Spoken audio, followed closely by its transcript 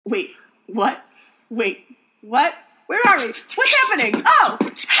Wait, what? Wait, what? Where are we? What's happening? Oh,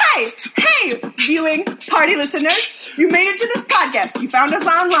 hey, viewing party listeners. You made it to this podcast. You found us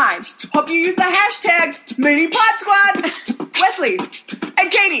online. Hope you use the hashtag MiniPodSquad. Wesley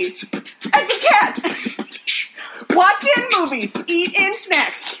and Katie and some cats. Watching movies, eating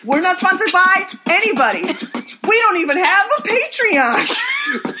snacks. We're not sponsored by anybody. We don't even have a Patreon.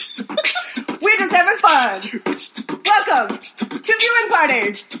 We're just having fun. Welcome to Viewing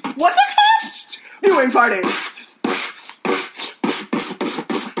Party. What's it called? Viewing Party.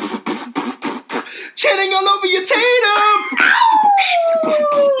 Chanting all over your tatum.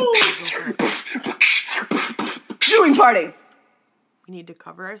 Viewing Party. We need to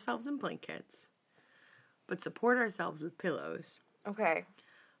cover ourselves in blankets, but support ourselves with pillows. Okay.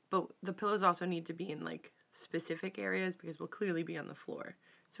 But the pillows also need to be in, like, specific areas because we'll clearly be on the floor.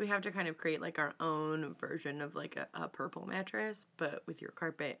 So we have to kind of create, like, our own version of, like, a purple mattress, but with your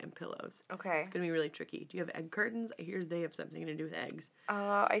carpet and pillows. Okay. It's going to be really tricky. Do you have egg curtains? I hear they have something to do with eggs.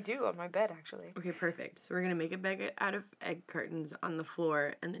 I do on my bed, actually. Okay, perfect. So we're going to make a bed out of egg curtains on the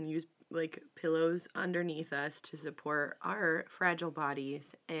floor and then use, like, pillows underneath us to support our fragile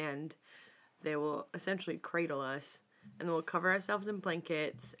bodies, and they will essentially cradle us, and then we'll cover ourselves in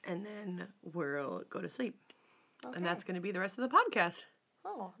blankets, and then we'll go to sleep. Okay. And that's going to be the rest of the podcast.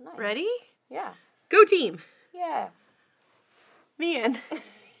 Oh, nice. Ready? Yeah. Go team. Yeah. The end.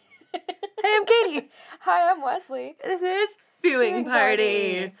 Hey, I'm Katie. Hi, I'm Wesley. This is Viewing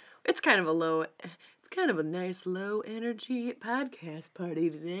Party. Party. It's kind of a nice low energy podcast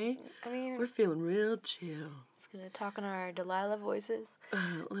party today. I mean, We're feeling real chill. just gonna talk in our Delilah voices.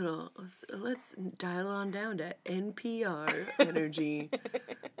 Let's dial on down to NPR energy.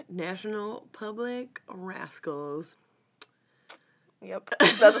 National Public Rascals. Yep,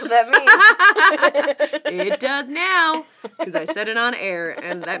 that's what that means. It does now, because I said it on air,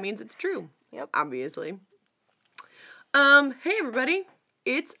 and that means it's true. Yep. Obviously. Hey everybody.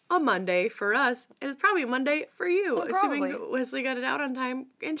 It's a Monday for us, and it's probably a Monday for you, Well, assuming Wesley got it out on time,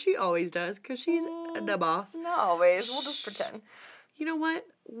 and she always does, because she's the boss. Not always. We'll just pretend. You know what?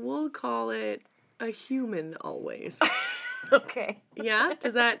 We'll call it a human always. Okay. Yeah?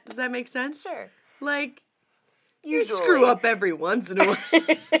 Does that make sense? Sure. Like, you Usually. screw up every once in a while.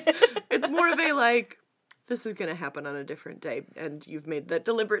 It's more of a, like, this is going to happen on a different day, and you've made that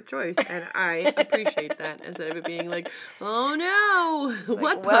deliberate choice, and I appreciate that, instead of it being like, oh no,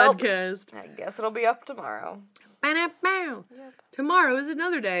 what well, podcast? I guess it'll be up tomorrow. Ba-da-bow. Yep. Tomorrow is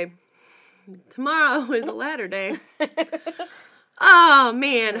another day. Tomorrow is a latter day. Oh,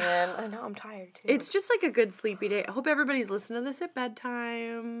 man. And I know I'm tired, too. It's just like a good sleepy day. I hope everybody's listening to this at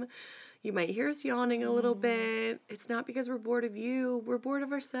bedtime. You might hear us yawning a little bit. It's not because we're bored of you. We're bored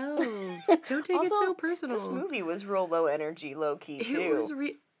of ourselves. Don't take also, it so personal. This movie was real low energy, low key, too. It was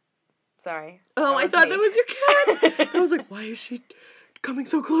Sorry. Oh, I thought me. that was your cat. I was like, why is she coming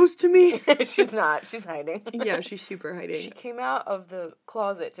so close to me? She's not. She's hiding. Yeah, she's super hiding. She came out of the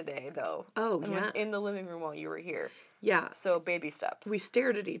closet today, though. Oh, and yeah. was in the living room while you were here. Yeah. So, baby steps. We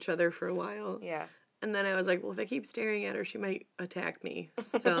stared at each other for a while. Yeah. And then I was like, well, if I keep staring at her, she might attack me.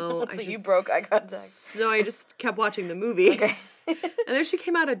 So you broke eye contact. So I just kept watching the movie. Okay. And then she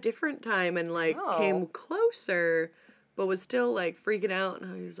came out a different time and, like, came closer, but was still, like, freaking out.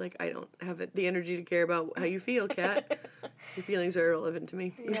 And I was like, I don't have the energy to care about how you feel, Kat. Your feelings are irrelevant to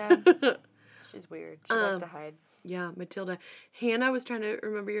me. Yeah. She's weird. She likes to hide. Yeah, Matilda. Hannah was trying to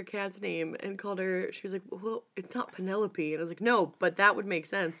remember your cat's name and called her, she was like, well, it's not Penelope. And I was like, no, but that would make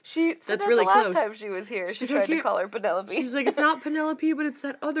sense. She said That's that really the last close. time she was here. She She's tried like, to "Here." call her Penelope. She was like, it's not Penelope, but it's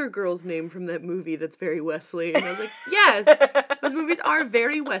that other girl's name from that movie that's very Wesley. And I was like, yes, those movies are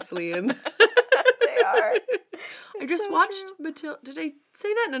very Wesleyan. They are. I just so watched true. Matilda. Did I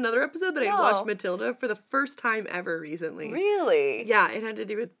say that in another episode that I watched Matilda for the first time ever recently? Really? Yeah, it had to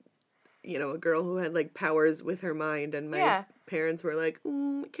do with, a girl who had, like, powers with her mind, and my parents were like,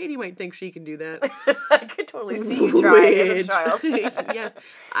 Katie might think she can do that. I could totally see you trying as a child. Yes.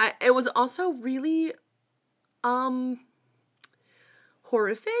 It was also really,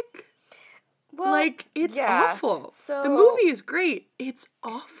 horrific. Well, like, it's awful. So, the movie is great. It's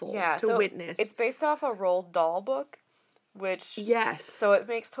awful to witness. It's based off a Roald Dahl book, which... Yes. So it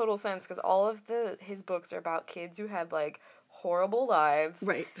makes total sense, because all of his books are about kids who had, like, horrible lives.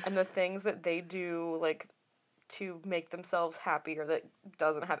 Right. And the things that they do, like, to make themselves happier that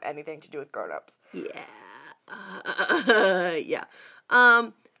doesn't have anything to do with grown-ups. Yeah. Yeah.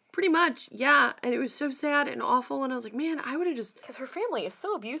 Pretty much, yeah. And it was so sad and awful, and I was like, man, I would have just... Because her family is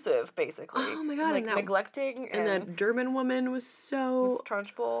so abusive, basically. Oh my God. Like, and neglecting and that German woman was so... Miss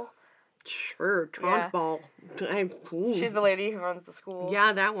Trunchbull. Sure, Yeah. Trantball. She's the lady who runs the school.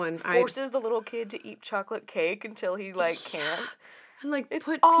 Yeah, that one. Forces the little kid to eat chocolate cake until he, like, can't. And, like, It's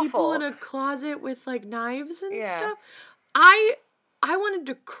put awful. people in a closet with, like, knives and Yeah. stuff. I wanted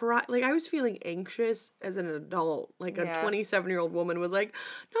to cry. Like, I was feeling anxious as an adult. Like, a Yeah. 27-year-old woman was like,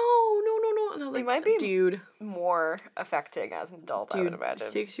 no. And I was like, might be dude. More affecting as an adult, I would Dude, imagine.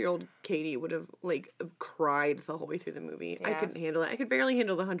 6-year-old Katie would have, like, cried the whole way through the movie. I Yeah. couldn't handle it. I could barely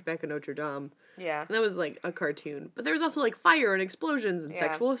handle The Hunchback of Notre Dame. Yeah. And that was, like, a cartoon. But there was also, like, fire and explosions and Yeah.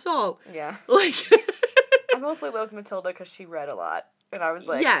 sexual assault. Yeah. Like, I mostly loved Matilda because she read a lot. And I was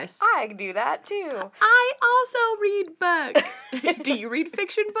like, Yes. I can do that too. I also read books. Do you read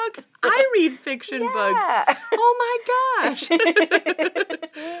fiction books? I read fiction books. Yeah. Oh my gosh.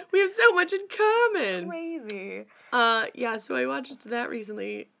 We have so much in common. Crazy. Yeah, so I watched that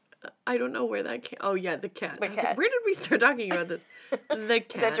recently. I don't know where that came. Oh yeah, the cat. The I was like, cat. where did we start talking about this? The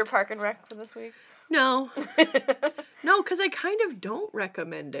cat. Is that your park and rec for this week? No. No, because I kind of don't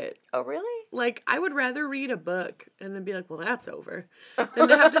recommend it. Oh, really? Like, I would rather read a book and then be like, well, that's over, than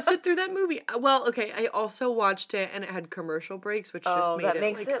to have to sit through that movie. Well, okay, I also watched it and it had commercial breaks, which just made that it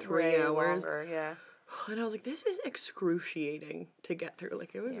makes like it 3 way hours. longer, yeah. And I was like, this is excruciating to get through.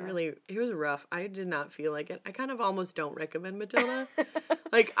 Like, it was Yeah. it was rough. I did not feel like it. I kind of almost don't recommend Matilda.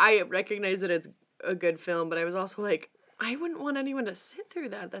 Like, I recognize that it's a good film, but I was also like, I wouldn't want anyone to sit through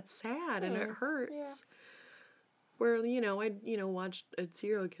that. That's sad and it hurts. Yeah. Where, I watched a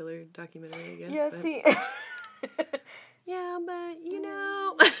serial killer documentary, I guess. Yeah, but- see. Yeah, but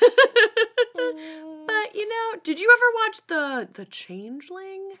Mm. did you ever watch the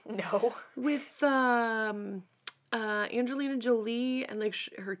Changeling No. with Angelina Jolie and like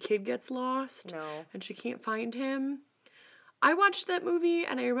her kid gets lost No. and she can't find him? I watched that movie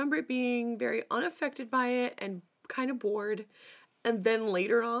and I remember it being very unaffected by it and kind of bored. And then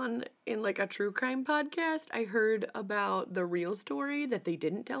later on in like a true crime podcast, I heard about the real story that they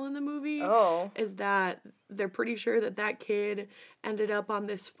didn't tell in the movie. Oh. Is that they're pretty sure that kid ended up on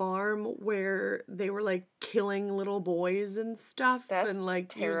this farm where they were like killing little boys and stuff. That's and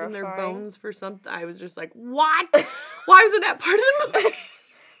like using their terrifying. bones for something. I was just like, what? Why wasn't that part of the movie?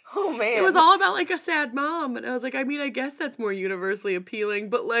 Oh, man. It was all about like a sad mom. And I was like, I mean, I guess that's more universally appealing,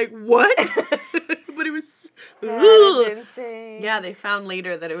 but like, what? But it was... That is insane. Yeah, they found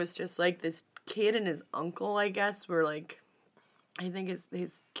later that it was just like this kid and his uncle, I guess, were like, I think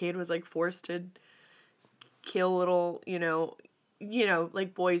his kid was like forced to kill little,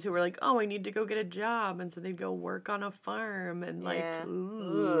 like boys who were like, oh, I need to go get a job, and so they'd go work on a farm and like, Yeah.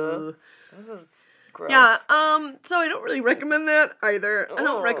 ooh. This is gross. Yeah, so I don't really recommend that either. I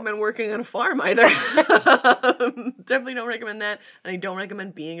don't Oh. recommend working on a farm either. Definitely don't recommend that, and I don't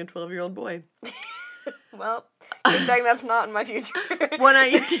recommend being a 12-year-old boy. Well, good thing that's not in my future. What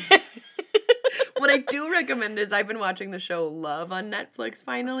I do recommend is I've been watching the show Love on Netflix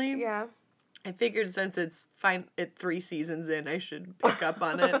finally. Yeah. I figured since it's 3 seasons in, I should pick up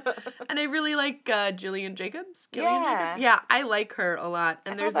on it. And I really like Gillian Jacobs. Yeah. Yeah, I like her a lot.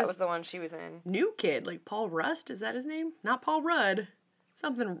 And I there's thought that this was the one she was in. new kid, like Paul Rust, is that his name? Not Paul Rudd.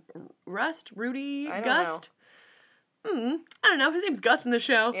 Something Rust, Rudy, I don't Gust. I don't know. His name's Gus in the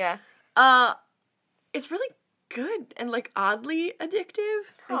show. Yeah. It's really good and like oddly addictive.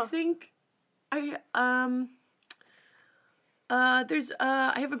 Huh. I think I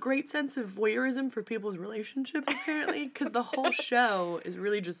have a great sense of voyeurism for people's relationships apparently, because the whole show is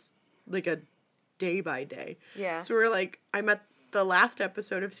really just like a day by day. Yeah. So I'm at the last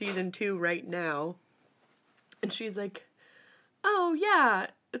episode of season 2 right now, and she's like, oh yeah,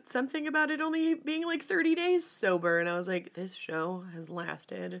 it's something about it only being like 30 days sober, and I was like, this show has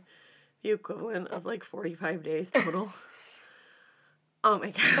lasted the equivalent of like 45 days total. Oh my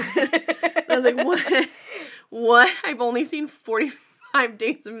god. I was like, what? What? I've only seen 45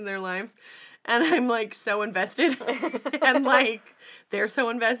 days of their lives, and I'm like so invested. And like they're so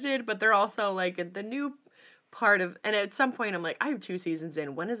invested, but they're also like at the new part of, and at some point I'm like, I have 2 seasons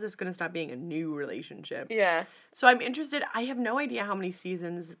in. When is this going to stop being a new relationship? Yeah. So I'm interested. I have no idea how many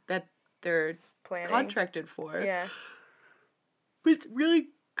seasons that they're Planning. contracted for. Yeah. But it's really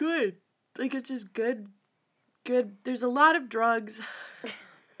good. Like, it's just good. There's a lot of drugs,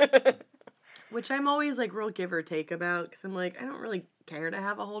 which I'm always, like, real give or take about, because I'm like, I don't really care to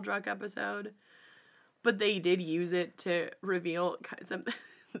have a whole drug episode. But they did use it to reveal something.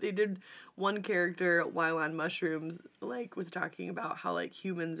 They did one character, while on mushrooms, like, was talking about how, like,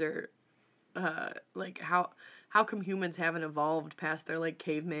 humans are, like, how come humans haven't evolved past their, like,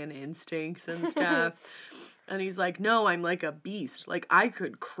 caveman instincts and stuff. And he's like, no, I'm like a beast. Like, I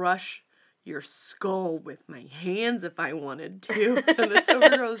could crush your skull with my hands if I wanted to. And the silver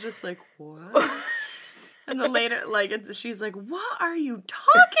girl is just like, what? And then later, like, she's like, what are you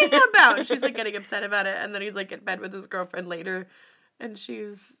talking about? And she's, like, getting upset about it. And then he's, like, in bed with his girlfriend later. And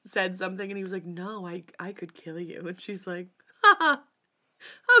she's said something. And he was like, no, I could kill you. And she's like, haha,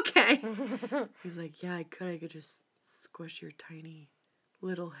 okay. He's like, yeah, I could just squish your tiny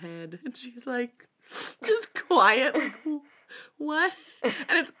little head. And she's like, just quiet. Like, what?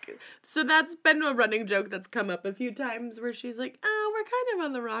 And so that's been a running joke that's come up a few times where she's like, oh, we're kind of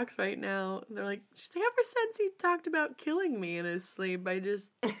on the rocks right now. And they're like, she's like, ever since he talked about killing me in his sleep, it's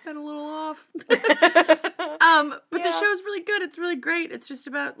been a little off. But the show's really good. It's really great. It's just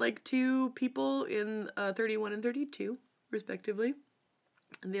about like two people in 31 and 32 respectively.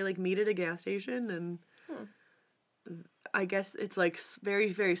 And they like meet at a gas station and I guess it's like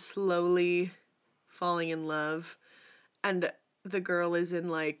very, very slowly falling in love. And the girl is in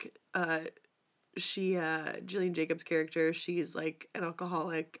like, Gillian Jacobs' character, she's like an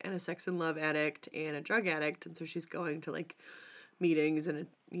alcoholic and a sex and love addict and a drug addict. And so she's going to like meetings and,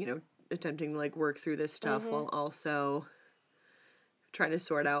 you know, attempting to like work through this stuff while also trying to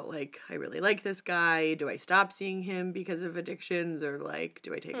sort out like, I really like this guy. Do I stop seeing him because of addictions or like,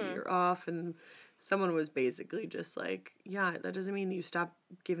 do I take a year off? And someone was basically just like, yeah, that doesn't mean that you stop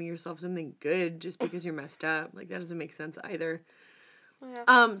giving yourself something good just because you're messed up. Like, that doesn't make sense either.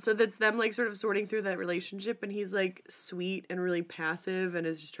 Yeah. So that's them, like, sort of sorting through that relationship, and he's, like, sweet and really passive and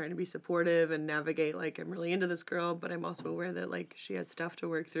is just trying to be supportive and navigate, like, I'm really into this girl, but I'm also aware that, like, she has stuff to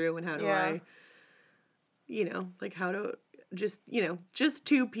work through, and how do I, you know, like, how to just, you know, just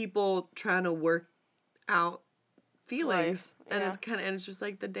two people trying to work out feelings. Life. And it's just,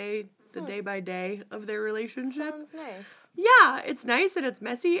 like, the day by day of their relationship. Sounds nice. Yeah, it's nice and it's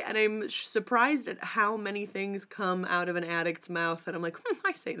messy, and I'm surprised at how many things come out of an addict's mouth, and I'm like,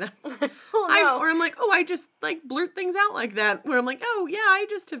 I say that. I'm like, I just, like, blurt things out like that, where I'm like, oh, yeah, I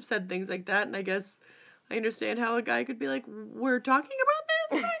just have said things like that, and I guess I understand how a guy could be like, we're talking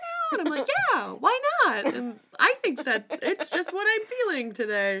about this right now? And I'm like, yeah, why not? And I think that it's just what I'm feeling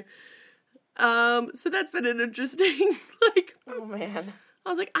today. So that's been an interesting, like... Oh, man. I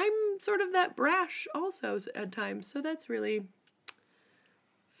was like, I'm sort of that brash also at times, so that's really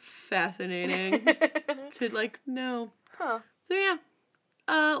fascinating to, like, know. Huh. So, yeah.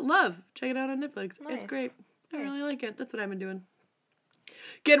 Love. Check it out on Netflix. Nice. It's great. I Nice. really like it. That's what I've been doing.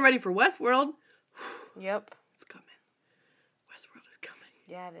 Getting ready for Westworld. Yep. It's coming. Westworld is coming.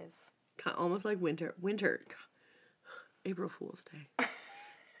 Yeah, it is. Almost like winter. Winter. April Fool's Day.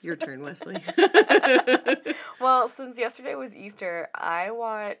 Your turn, Wesley. Well, since yesterday was Easter, I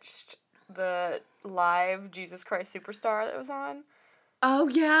watched the live Jesus Christ Superstar that was on. Oh,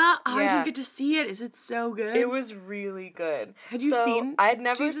 yeah? Oh, I Yeah. didn't get to see it. Is it so good? It was really good. Had you seen I had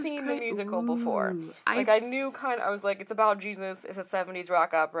never Jesus seen Christ? the musical before. Ooh, Like, I knew I was like, it's about Jesus, it's a 70s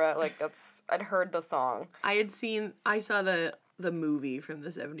rock opera, like, I'd heard the song. I saw the movie from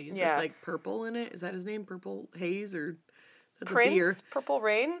the 70s Yeah. with, like, Purple in it. Is that his name? Purple Haze, or... That's Prince? a beer. Purple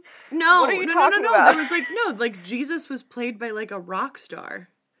Rain? No, What are you no, talking no. about? There was, like, Jesus was played by, like, a rock star.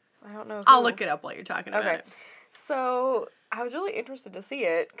 I don't know who. I'll look it up while you're talking about Okay. it. So, I was really interested to see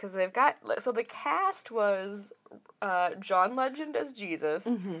it, because they've got... So, the cast was John Legend as Jesus,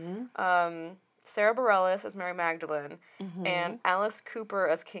 Sarah Bareilles as Mary Magdalene, and Alice Cooper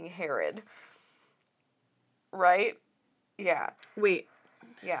as King Herod. Right? Yeah. Wait,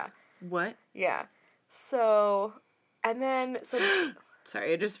 Yeah. what? Yeah. So... And then,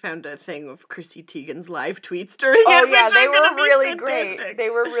 Sorry, I just found a thing of Chrissy Teigen's live tweets during it. oh yeah, which they are gonna were be really fantastic. great.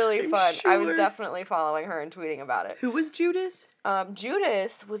 They were really I'm fun. I was sure. definitely following her and tweeting about it. Who was Judas?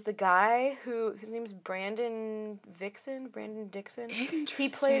 Judas was the guy his name's Brandon Dixon. He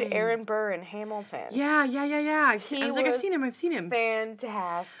played Aaron Burr in Hamilton. Yeah. I've seen him.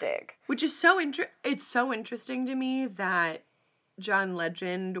 Fantastic. Which is it's so interesting to me that John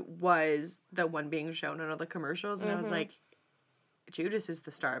Legend was the one being shown in all the commercials, and I was like, Judas is the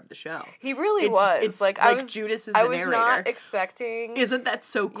star of the show. He really was. It's like Judas is the narrator. I was not expecting... Isn't that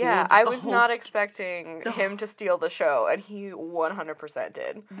so cool? Yeah, I was not expecting him to steal the show, and he 100%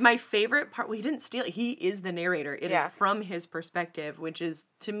 did. My favorite part, well, he didn't steal it. He is the narrator. It Yeah. is from his perspective, which is,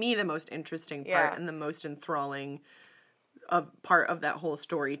 to me, the most interesting part and the most enthralling part of that whole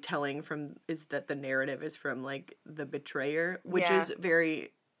storytelling is that the narrative is from, like, the betrayer, which is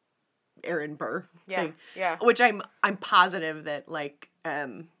very Aaron Burr thing. Yeah. Which I'm positive that, like,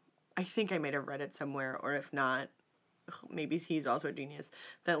 I think I might have read it somewhere, or if not, maybe he's also a genius,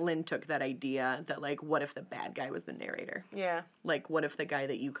 that Lynn took that idea that, like, what if the bad guy was the narrator? Yeah. Like, what if the guy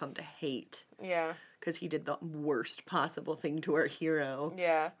that you come to hate, Yeah. because he did the worst possible thing to our hero,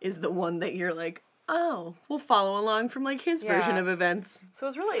 Yeah. is the one that you're like, oh, we'll follow along from, like, his version Yeah. of events. So it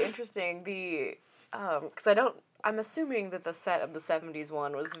was really interesting, because I'm assuming that the set of the 70s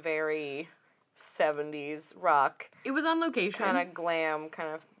one was very 70s rock, It was on location. kind of glam, kind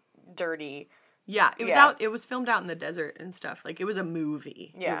of dirty. Yeah, it was Yeah. it was filmed out in the desert and stuff. Like, it was a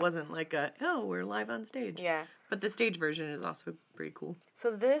movie. Yeah. It wasn't like we're live on stage. Yeah. But the stage version is also pretty cool.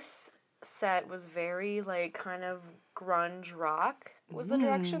 So this set was very, like, kind of grunge rock was the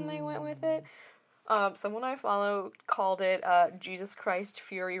direction they went with it. Someone I follow called it Jesus Christ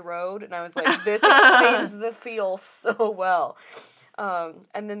Fury Road, and I was like, this explains the feel so well.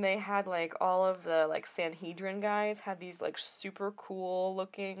 And then they had, like, all of the, like, Sanhedrin guys had these, like, super cool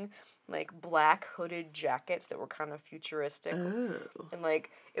looking, like, black hooded jackets that were kind of futuristic. Oh. And, like,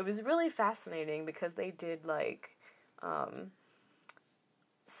 it was really fascinating because they did, like,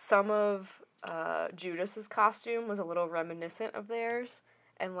 some of Judas's costume was a little reminiscent of theirs.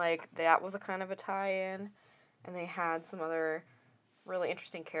 And, like, that was a kind of a tie-in. And they had some other really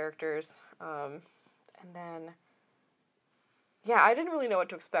interesting characters. And then, yeah, I didn't really know what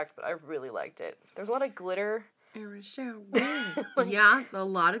to expect, but I really liked it. There was a lot of glitter. It was so good. Yeah, a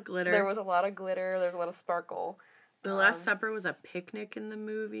lot of glitter. There was a lot of glitter. There was a lot of sparkle. The Last Supper was a picnic in the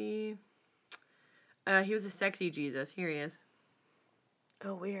movie. He was a sexy Jesus. Here he is.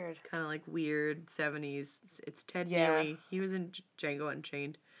 Oh, weird. Kind of like weird 70s. It's Ted Yeah. Neely. He was in Django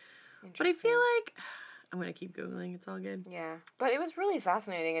Unchained. But I feel like I'm going to keep Googling. It's all good. Yeah. But it was really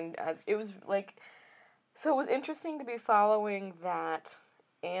fascinating. And it was like... So it was interesting to be following that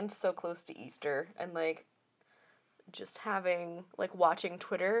and so close to Easter. And, like, just having... Like, watching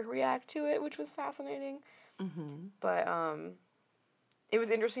Twitter react to it, which was fascinating. Mm-hmm. But it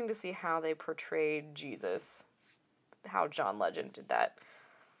was interesting to see how they portrayed Jesus. How John Legend did that.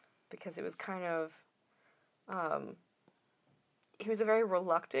 Because it was kind of... he was a very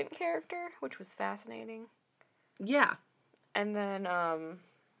reluctant character, which was fascinating. Yeah. And then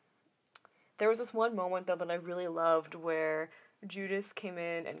there was this one moment, though, that I really loved where Judas came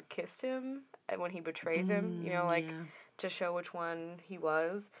in and kissed him when he betrays him, you know, like, yeah. to show which one he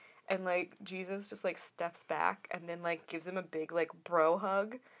was. And, like, Jesus just, like, steps back and then, like, gives him a big, like, bro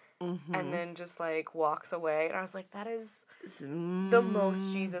hug. Mm-hmm. And then just, like, walks away. And I was like, that is the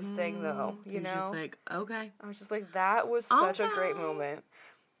most Jesus thing, though, you know? Just like, okay. I was just like, that was such a great moment.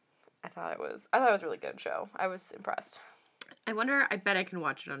 I thought it was a really good show. I was impressed. I wonder, I bet I can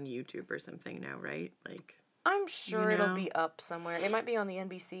watch it on YouTube or something now, right? Like, I'm sure You it'll know? be up somewhere. It might be on the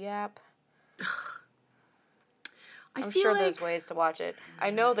NBC app. I I'm feel sure like there's ways to watch it. I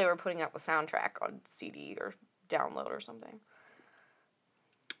know they were putting out the soundtrack on CD or download or something.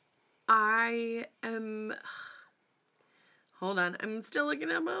 I am. Hold on, I'm still looking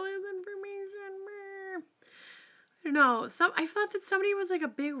up all this information. I don't know. I thought that somebody was like a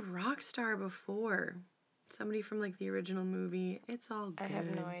big rock star before. Somebody from like the original movie. It's all good. I have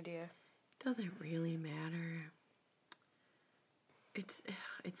no idea. Doesn't really matter. It's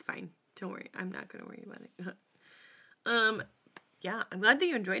fine. Don't worry. I'm not gonna worry about it. Yeah, I'm glad that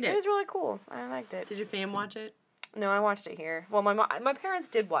you enjoyed It it. was really cool. I liked it. Did your fam watch it? No, I watched it here. Well, my parents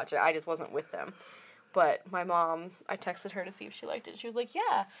did watch it. I just wasn't with them. But my mom, I texted her to see if she liked it. She was like,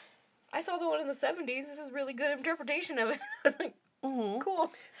 yeah, I saw the one in the 70s. This is really good interpretation of it. I was like,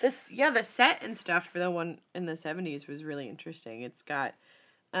 cool. The set and stuff for the one in the 70s was really interesting. It's got,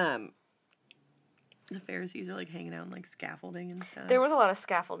 the Pharisees are like hanging out on like scaffolding and stuff. There was a lot of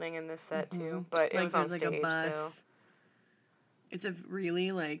scaffolding in this set, too. But it Like, was on there's, stage, like a so... bus. It's a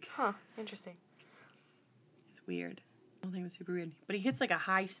really like, Huh, interesting. it's weird. I don't think it was super weird. But he hits like a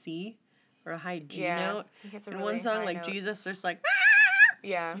high C or a high G Yeah, note. he hits a In really one song, high like note. Jesus, just like,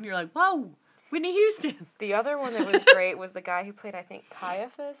 Yeah. and you're like, whoa, Whitney Houston. The other one that was great was the guy who played, I think,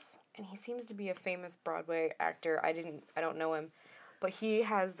 Caiaphas, and he seems to be a famous Broadway actor. I don't know him, but he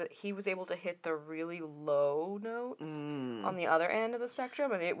was able to hit the really low notes on the other end of the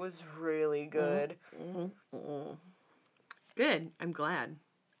spectrum, and it was really good. Good. I'm glad.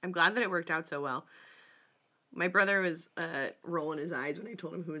 I'm glad that it worked out so well. My brother was rolling his eyes when I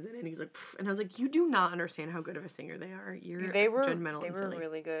told him who was in it. And he was like, "Pff," and I was like, you do not understand how good of a singer they are. You're They were judgmental and silly.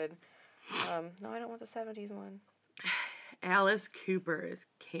 really good. No, I don't want the 70s one. Alice Cooper is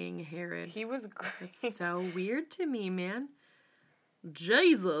King Herod. He was great. It's so weird to me, man.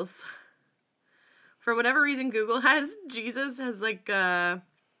 Jesus. For whatever reason, Google has Jesus has like got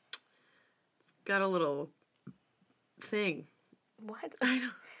a little thing. What? I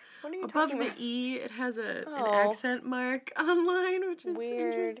don't. What are you Above talking the about? E, it has an Oh. accent mark online, which is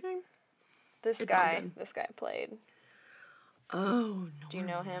Weird. interesting. This It's all guy. good. This guy played. Oh, Do you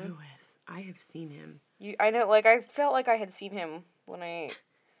know him? Lewis. I have seen him. I know, like, I felt like I had seen him when I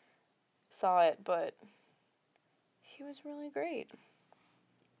saw it, but he was really great.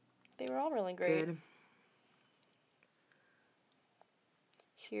 They were all really great. Good.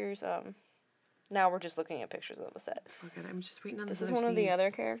 Here's, now we're just looking at pictures of the set. Oh, good. I'm just waiting on This this is one of the other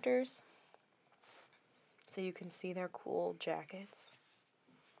characters. So you can see their cool jackets.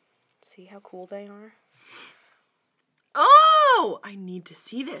 See how cool they are? Oh! I need to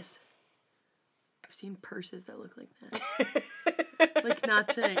see this. I've seen purses that look like that. Like, not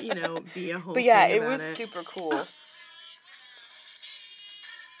to, be a whole But yeah, thing it about was super cool.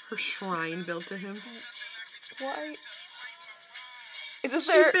 Her shrine built to him. Why? Is this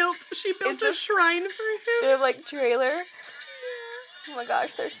She their built a this- shrine for him. their like trailer? Oh my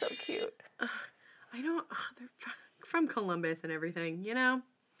gosh, they're so cute. I don't. They're from Columbus and everything,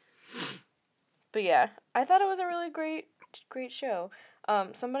 But yeah, I thought it was a really great show.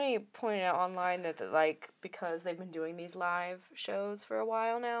 Somebody pointed out online that because they've been doing these live shows for a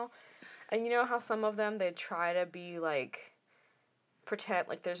while now, and you know how some of them they try to be like pretend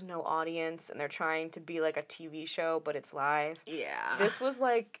like there's no audience and they're trying to be like a TV show but it's live. Yeah. This was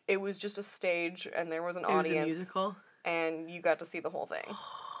like it was just a stage and there was an It was audience a musical. and you got to see the whole thing.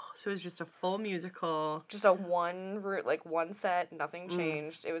 So it was just a full musical. Just a one set, nothing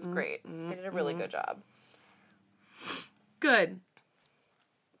changed. It was great. They did a really good job. Good.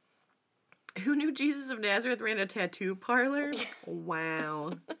 Who knew Jesus of Nazareth ran a tattoo parlor?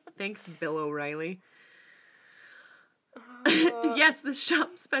 Wow. Thanks, Bill O'Reilly. Yes, this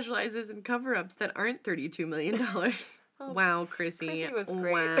shop specializes in cover-ups that aren't $32 million. Wow, Chrissy. Chrissy was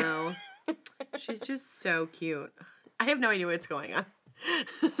great. Wow. She's just so cute. I have no idea what's going on.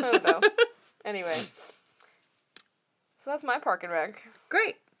 I don't know. Anyway. So that's my park and rec.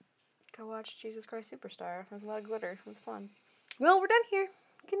 Great. Go watch Jesus Christ Superstar. There's a lot of glitter. It was fun. Well, we're done here.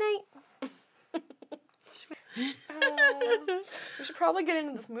 Good night. We should probably get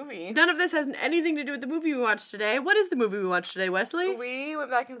into this movie. None of this has anything to do with the movie we watched today. What is the movie we watched today, Wesley? We went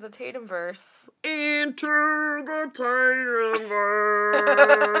back into the Tatumverse. Enter the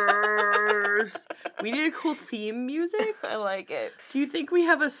Tatumverse. We need a cool theme music. I like it. Do you think we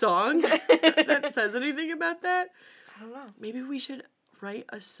have a song that says anything about that? I don't know. Maybe we should write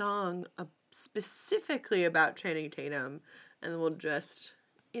a song specifically about Channing Tatum, and then we'll just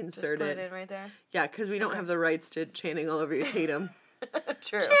insert Put it. it in right there. Yeah, because we don't have the rights to Channing all over your Tatum.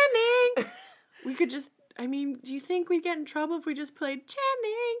 True. Channing! We could just, do you think we'd get in trouble if we just played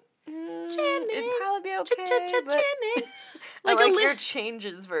Channing? Channing. It'd probably be okay, but Channing. I like a your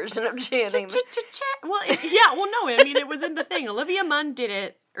changes version of Channing. Well, no, it was in the thing. Olivia Munn did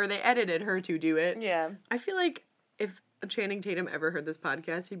it, or they edited her to do it. Yeah. I feel like if Channing Tatum ever heard this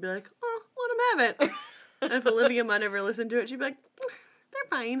podcast, he'd be like, oh, let him have it. And if Olivia Munn ever listened to it, she'd be like,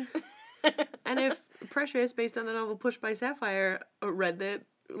 they're fine. And if Precious, based on the novel Pushed by Sapphire, read that,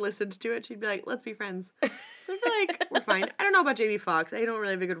 listened to it, she'd be like, let's be friends. So I feel like we're fine. I don't know about Jamie Foxx. I don't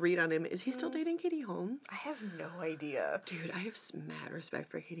really have a good read on him. Is he still dating Katie Holmes? I have no idea. Dude, I have mad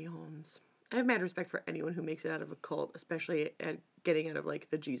respect for Katie Holmes. I have mad respect for anyone who makes it out of a cult, especially at getting out of,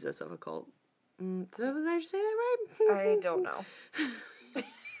 the Jesus of a cult. Did I just say that right? I don't know.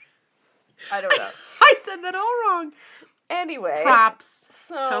 I don't know. I said that all wrong. Anyway. Props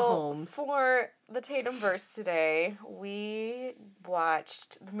So, to Holmes. for the Tatumverse today, we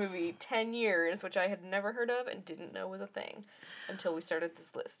watched the movie 10 Years, which I had never heard of and didn't know was a thing until we started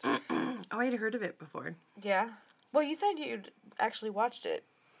this list. Oh, I had heard of it before. Yeah? Well, you said you'd actually watched it.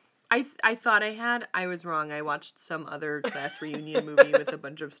 I thought I had. I was wrong. I watched some other class reunion movie with a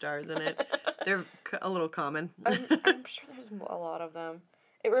bunch of stars in it. They're a little common. I'm sure there's a lot of them.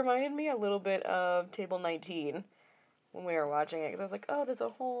 It reminded me a little bit of Table 19 when we were watching it, because I was like, oh, there's a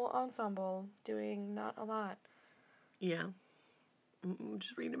whole ensemble doing not a lot. Yeah. I'm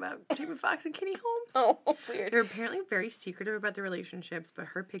just reading about Jamie Foxx and Katie Holmes. Oh, weird. They're apparently very secretive about their relationships, but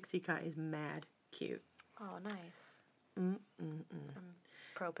her pixie cut is mad cute. Oh, nice. I'm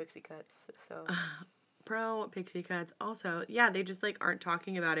pro pixie cuts, so. Pro pixie cuts. Also, yeah, they just aren't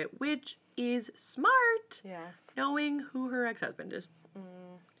talking about it, which is smart. Yeah. Knowing who her ex-husband is.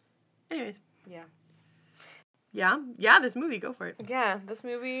 Anyways. Yeah. Yeah, this movie, go for it. Yeah, this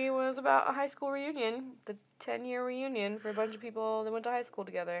movie was about a high school reunion, the 10-year reunion for a bunch of people that went to high school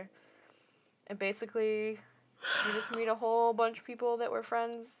together. And basically, you just meet a whole bunch of people that were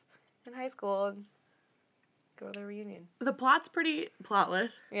friends in high school and go to their reunion. The plot's pretty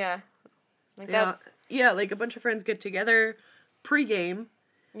plotless. Yeah. Yeah, a bunch of friends get together pre-game,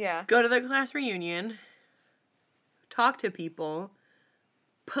 Yeah. Go to the class reunion. Talk to people.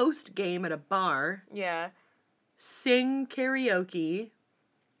 Post game at a bar. Yeah. Sing karaoke.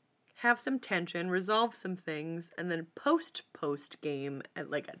 Have some tension. Resolve some things. And then post game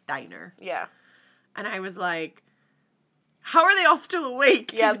at like a diner. Yeah. And I was like, how are they all still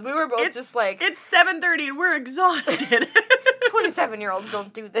awake? Yeah, we were both just like... It's 7:30 and we're exhausted. 27-year-olds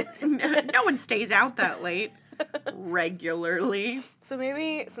don't do this. No one stays out that late regularly. So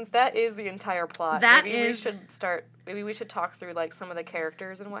maybe, since that is the entire plot, we should talk through, like, some of the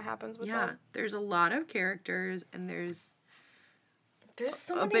characters and what happens with them. There's a lot of characters, and there's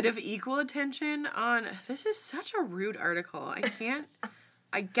so a bit of equal attention on... This is such a rude article. I can't...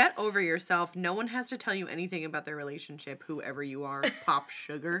 I get over yourself. No one has to tell you anything about their relationship, whoever you are. Pop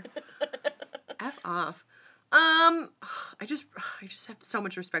sugar. F off. I just have so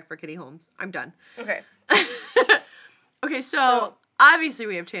much respect for Kitty Holmes. I'm done. Okay. Okay, so obviously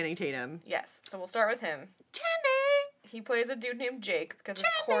we have Channing Tatum. Yes, so we'll start with him. Channing! He plays a dude named Jake, because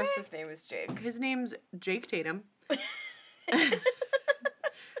of course his name is Jake. His name's Jake Tatum.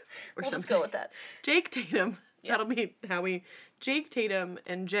 We'll just go with that. Jake Tatum. Yeah. That'll be how we... Jake Tatum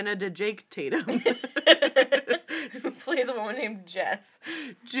and Jenna de Jake Tatum. Who plays a woman named Jess.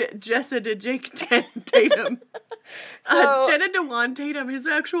 Jessa de Jake Tatum. So, Jenna Dewan Tatum, his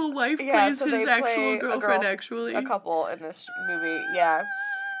actual wife, plays his actual girlfriend, actually. A couple in this movie, yeah.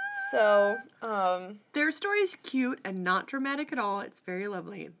 So, their story's cute and not dramatic at all. It's very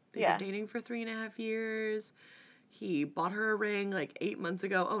lovely. They've been dating for 3.5 years. He bought her a ring like 8 months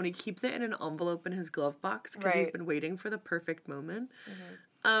ago. Oh, and he keeps it in an envelope in his glove box because he's been waiting for the perfect moment.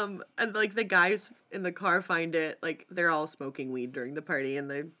 Mm-hmm. And like the guys in the car find it, like they're all smoking weed during the party,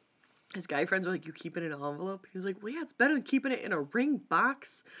 and his guy friends are like, "You keep it in an envelope?" He was like, "Well, yeah, it's better than keeping it in a ring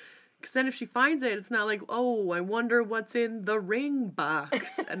box, because then if she finds it, it's not like, oh, I wonder what's in the ring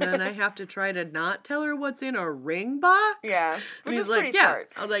box, and then I have to try to not tell her what's in a ring box." Yeah, which is like, pretty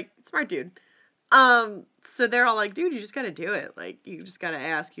smart. I was like, smart dude. So they're all like, dude, you just gotta do it. Like, you just gotta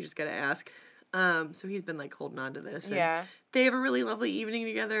ask. So he's been, like, holding on to this. And they have a really lovely evening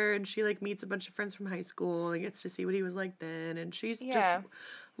together, and she, like, meets a bunch of friends from high school and gets to see what he was like then. And she's just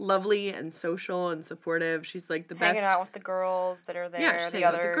lovely and social and supportive. She's, like, the best. Hanging out with the girls that are there. Yeah, she's hanging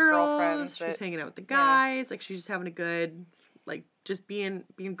out with the girls. She's hanging out with the guys. Like, she's just having a good, like, just being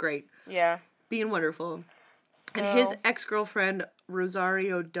great. Yeah. Being wonderful. So, and his ex-girlfriend,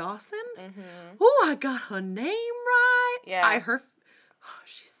 Rosario Dawson. Mm-hmm. Oh, I got her name right. Yeah.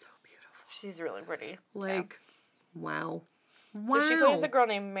 She's so beautiful. She's really pretty. Like, wow. So she plays a girl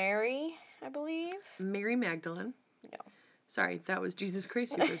named Mary, I believe. Mary Magdalene. No. Sorry, that was Jesus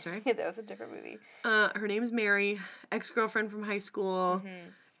Christ Superstar. Yeah, that was a different movie. Her name is Mary, ex-girlfriend from high school. Mm-hmm.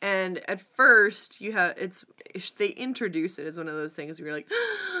 And at first, they introduce it as one of those things where you're like,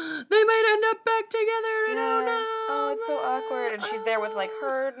 they might end up back together, I don't know. Oh, it's so awkward. And she's there with, like,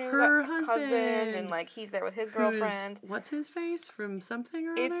 her new husband, and, like, he's there with his girlfriend. What's his face from something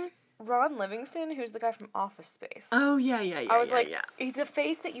or other? It's Ron Livingston, who's the guy from Office Space. Oh, yeah. I was like, he's a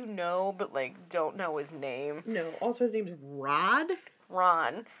face that you know, but, like, don't know his name. No, also his name's Rod?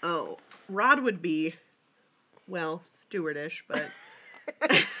 Ron. Oh, Rod would be, well, Stewardish, but...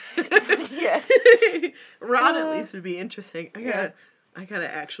 Yes. Rod at least would be interesting. I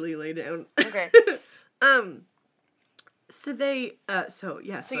gotta actually lay down. Okay. So there's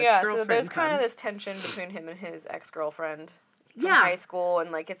kind of this tension between him and his ex-girlfriend from high school,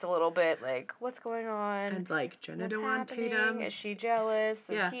 and like it's a little bit like, what's going on? And like Jenna Dewan Tatum. Is she jealous?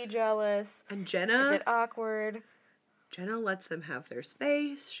 Is he jealous? And Jenna, is it awkward? Jenna lets them have their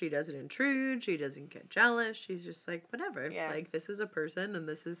space. She doesn't intrude. She doesn't get jealous. She's just like, whatever. Yeah. Like, this is a person, and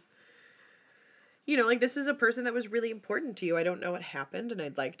this is, this is a person that was really important to you. I don't know what happened, and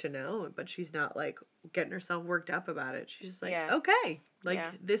I'd like to know. But she's not, like, getting herself worked up about it. She's just like, okay. Like,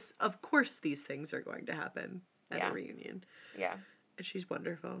 this, of course these things are going to happen at a reunion. Yeah. And she's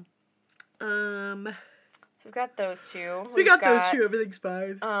wonderful. So we've got those two. We got those two. Everything's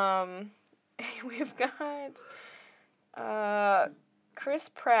fine. We've got... Chris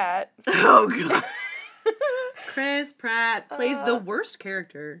Pratt. Oh, God. Chris Pratt plays the worst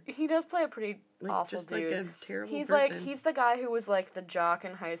character. He does play a pretty awful just dude. Like a terrible he's person. He's the guy who was like the jock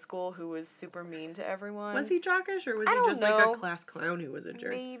in high school who was super mean to everyone. Was he jockish, or was he just like a class clown who was a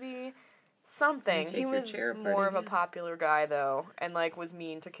jerk? Maybe something. He was more of a popular guy though, and like was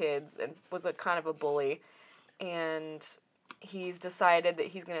mean to kids and was a kind of a bully, and he's decided that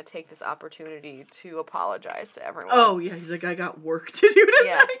he's going to take this opportunity to apologize to everyone. Oh, yeah. He's like, I got work to do tonight.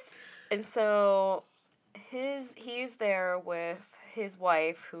 Yeah. And so he's there with his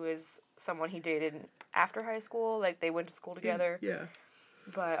wife, who is someone he dated after high school. Like, they went to school together. Yeah.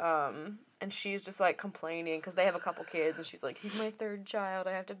 But, and she's just, like, complaining because they have a couple kids, and she's like, he's my third child,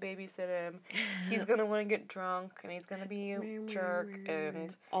 I have to babysit him. He's gonna want to get drunk, and he's gonna be a jerk,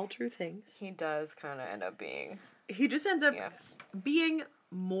 and All true things. he does kind of end up being, He just ends up yeah. being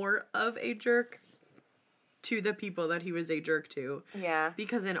more of a jerk to the people that he was a jerk to. Yeah.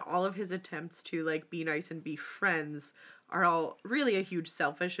 Because in all of his attempts to, like, be nice and be friends are all really a huge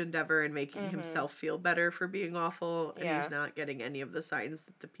selfish endeavor and making himself feel better for being awful. And Yeah. he's not getting any of the signs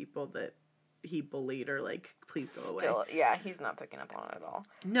that the people that he bullied are like, please go away. Still, yeah, he's not picking up on it at all.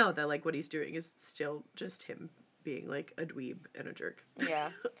 No, that, like, what he's doing is still just him being, like, a dweeb and a jerk. Yeah.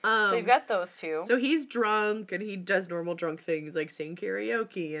 So you've got those two. So he's drunk, and he does normal drunk things, like sing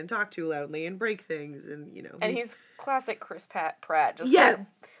karaoke and talk too loudly and break things, and, you know. And he's classic Chris Pratt. Just Yeah. like,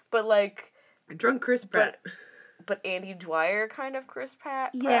 but, like, drunk Chris Pratt. but Andy Dwyer kind of Chris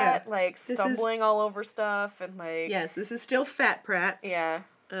Pratt. Yeah. Like, This is- stumbling all over stuff, and, like... Yes, this is still Fat Pratt. Yeah.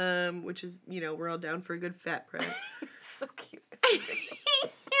 Which is, you know, we're all down for a good Fat Pratt. So cute.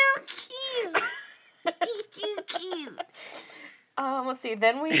 Let's see.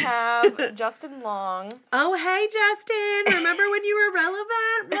 Then we have Justin Long. Oh, hey, Justin. Remember when you were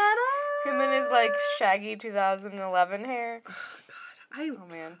relevant? Him and his, like, shaggy 2011 hair. Oh,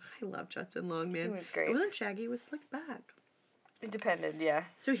 man. I love Justin Long, man. He was great. It wasn't shaggy, it was slick back. It depended, yeah.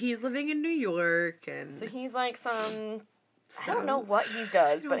 So he's living in New York, and... So he's like some... I don't know what he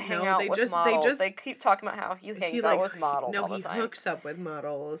does, but don't hang know. out They with just- models. they They keep talking about how he hangs out with models all the he time. hooks up with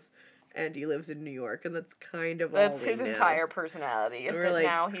models, and he lives in New York, and that's kind of That's all we his know. entire personality. Is We're that like,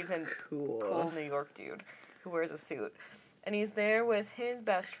 now he's a cool. cool New York dude who wears a suit, and he's there with his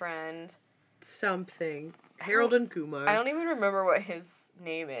best friend. Something. Harold and Kumar. I don't even remember what his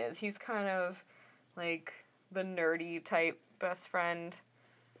name is. He's kind of like the nerdy type best friend.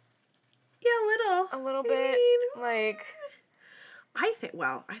 Yeah, A little bit. mean, Like, I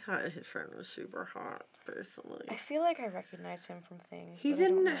thought his friend was super hot, personally. I feel like I recognize him from things. He's but I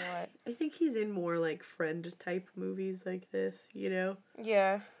don't in, know what. I think he's in more, like, friend-type movies like this, you know?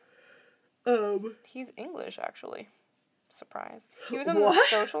 Yeah. He's English, actually. Surprise. He was on The What?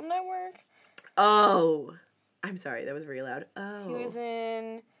 Social Network. Oh. I'm sorry, that was very loud. Oh. He was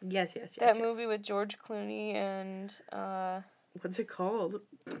in Yes. that movie with George Clooney and What's it called?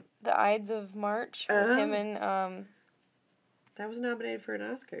 The Ides of March with him and That was nominated for an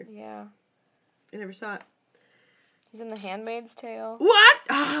Oscar. yeah. I never saw it. He's in The Handmaid's Tale. What?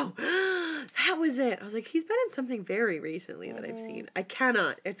 Oh, that was it. I was like, he's been in something very recently that I've seen. I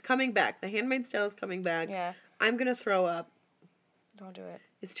cannot. It's coming back. The Handmaid's Tale is coming back. Yeah. I'm going to throw up. Don't do it.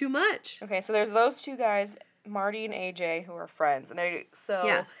 It's too much. Okay, so there's those two guys, Marty and AJ, who are friends, and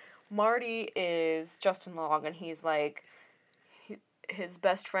Yes. Marty is Justin Long, and he's like, his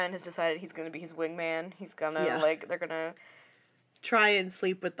best friend has decided he's gonna be his wingman. He's gonna they're gonna Try and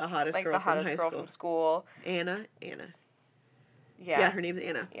sleep with the hottest like girl the from hottest high girl school. from school. Anna. Yeah. Her name's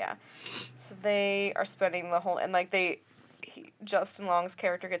Anna. Yeah. So they are spending the whole and like Justin Long's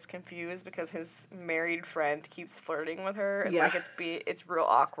character gets confused because his married friend keeps flirting with her and like it's real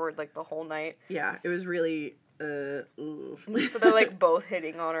awkward like the whole night. Yeah, it was really oof. So they're like both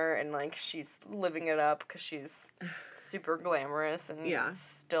hitting on her and like she's living it up because she's super glamorous and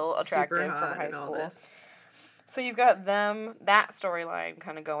still attractive Super hot from high and all school. this. So you've got that storyline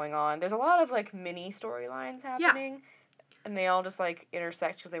kind of going on. There's a lot of like mini storylines happening. And they all just like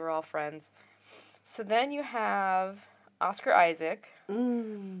intersect because they were all friends. So then you have Oscar Isaac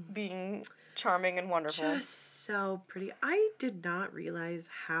being charming and wonderful. Just so pretty. I did not realize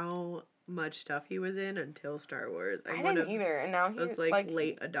how much stuff he was in until Star Wars. I didn't either. And now he's those like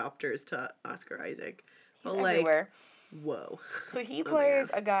late adopters to Oscar Isaac. He's But, like, everywhere. whoa. So he plays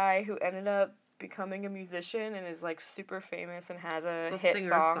a guy who ended up becoming a musician and is like super famous and has a hit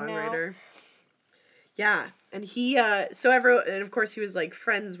song now. Yeah, and he and of course he was like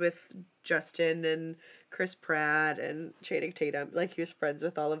friends with Justin and Chris Pratt and Channing Tatum. Like he was friends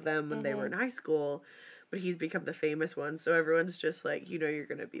with all of them when they were in high school. But he's become the famous one, so everyone's just like, you know, you're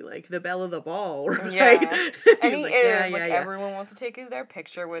gonna be like the belle of the ball, right? Yeah, and he like, is. Everyone wants to take their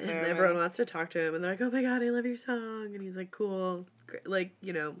picture with him. And everyone wants to talk to him, and they're like, oh my god, I love your song, and he's like, cool, like,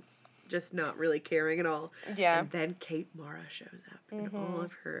 you know, just not really caring at all. Yeah. And then Kate Mara shows up in all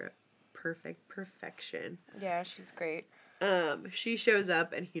of her perfection. Yeah, she's great. She shows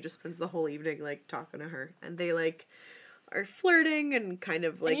up, and he just spends the whole evening like talking to her, and they like are flirting and kind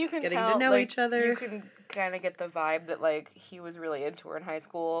of like getting to know each other. You can kind of get the vibe that like he was really into her in high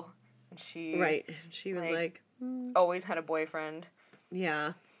school, and she She was like always had a boyfriend.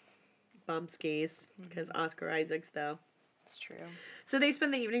 yeah, bum skis because Oscar Isaac's though. It's true. So they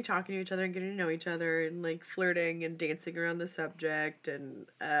spend the evening talking to each other and getting to know each other and like flirting and dancing around the subject, and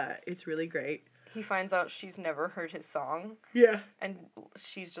it's really great. He finds out she's never heard his song, Yeah. and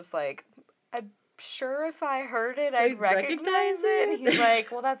she's just like, I'm sure if I heard it, I'd I'd recognize it. And recognize it. he's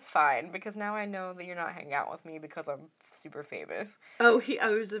like, well, that's fine, because now I know that you're not hanging out with me because I'm super famous. Oh, it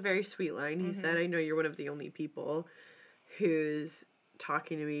was a very sweet line. He said, I know you're one of the only people who's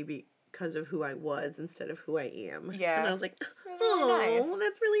talking to me because of who I was instead of who I am. Yeah. And I was like, really oh, nice.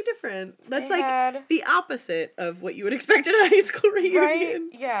 that's really different. That's They like had- the opposite of what you would expect at a high school Right? reunion.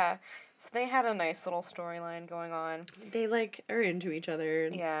 Yeah. So they had a nice little storyline going on. They like are into each other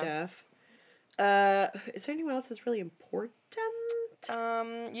and Yeah. stuff. Is there anyone else that's really important?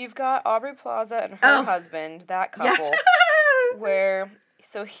 You've got Aubrey Plaza and her Oh. husband, that Yeah. couple, where,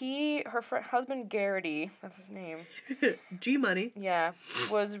 so her husband Garrity, that's his name, G Money. yeah,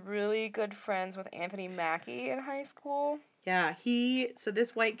 was really good friends with Anthony Mackie in high school. Yeah, so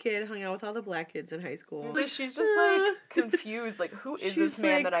this white kid hung out with all the black kids in high school. So she's just like confused, like, who is She's this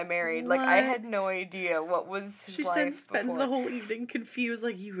man like, that I married? Like, I "What?" had no idea what was his She life spends before. the whole evening confused,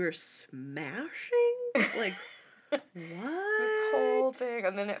 like, you were smashing? Like, what? This whole thing,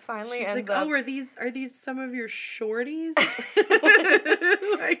 and then it finally She's ends like, up. oh, are these some of your shorties?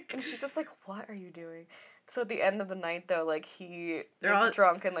 Like, And she's just like, what are you doing? So at the end of the night, though, like, he They're gets all-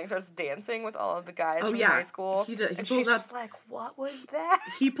 drunk and, like, starts dancing with all of the guys Oh, from yeah. high school. He and pulls she's out- just like, what was that?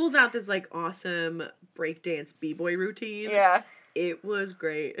 he pulls out this, like, awesome breakdance b-boy routine. Yeah. It was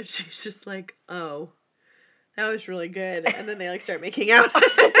great. And she's just like, oh, that was really good. And then they, like, start making out.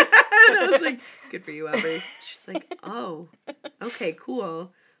 And I was like, good for you, Aubrey. She's like, oh, okay,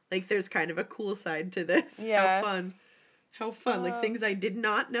 cool. Like, there's kind of a cool side to this. Yeah. How fun. How fun. Like, things I did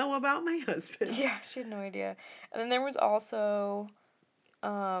not know about my husband. Yeah, she had no idea. And then there was also, who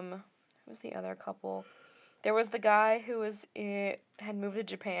was the other couple? There was the guy who had moved to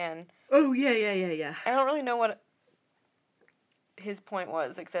Japan. Oh, yeah. I don't really know what his point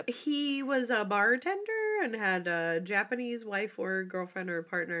was, except He was a bartender and had a Japanese wife or girlfriend or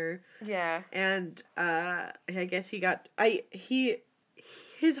partner. yeah, And I guess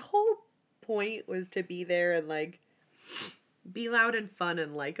his whole point was to be there and, like, be loud and fun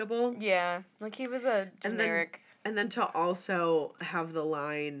and likable. yeah, like he was a And then- generic. And then to also have the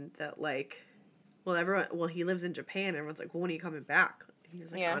line that, like, he lives in Japan. Everyone's like, well, when are you coming back? And he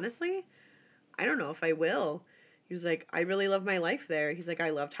was like, Yeah. honestly, I don't know if I will. He was like, I really love my life there. He's like, I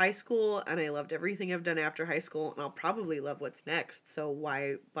loved high school and I loved everything I've done after high school, and I'll probably love what's next. So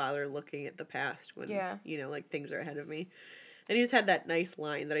why bother looking at the past when, Yeah. like, things are ahead of me? And he just had that nice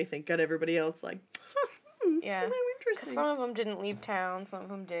line that I think got everybody else like, Yeah. how Because interesting. some of them didn't leave town, some of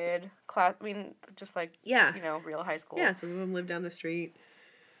them did. Just like, Yeah. real high school. Yeah, some of them live down the street.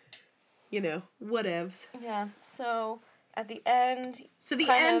 Whatevs. Yeah, so at the end, So the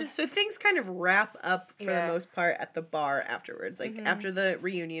kind end, of- so things kind of wrap up for Yeah. the most part at the bar afterwards. Like, after the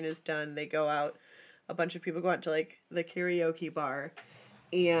reunion is done, they go out, a bunch of people go out to, like, the karaoke bar,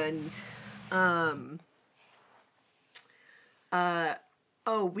 and,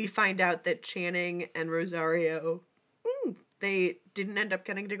 we find out that Channing and Rosario, they didn't end up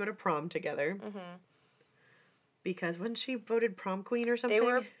getting to go to prom together. Because when she voted prom queen or something? they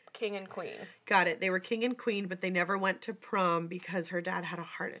were king and queen. Got it. They were king and queen, but they never went to prom because her dad had a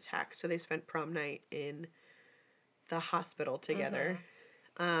heart attack. So they spent prom night in the hospital together.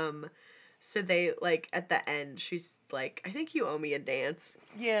 So they, like, at the end, she's like, I think you owe me a dance.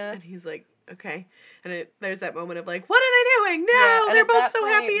 Yeah. And he's like, okay. And there's that moment of, like, what are they doing? No, Yeah, and they're at both that so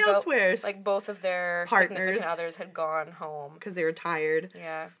point, happy elsewhere. Like, both of their Partners. significant others had gone home. Because they were tired.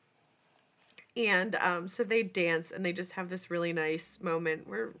 Yeah. And so they dance, and they just have this really nice moment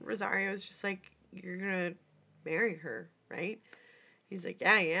where Rosario's just like, you're going to marry her, right? He's like,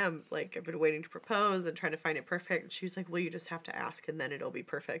 yeah, I am. Like, I've been waiting to propose and trying to find it perfect. And she was like, well, you just have to ask, and then it'll be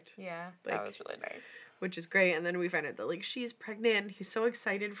perfect. Yeah, Like, that was really nice. Which is great. And then we find out that, like, she's pregnant. He's so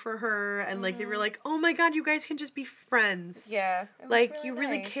excited for her. And, like, they were like, oh, my God, you guys can just be friends. Yeah. it was Like, you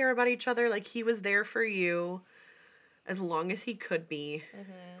really nice. care about each other. Like, he was there for you as long as he could be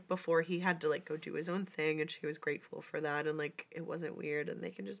before he had to, like, go do his own thing. And she was grateful for that. And, like, it wasn't weird. And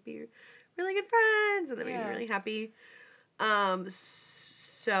they can just be really good friends. And that made me Yeah. really happy.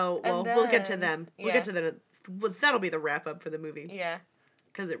 So, And well, we'll get to then- them. We'll yeah. get to them. Well, that'll be the wrap up for the movie. Yeah.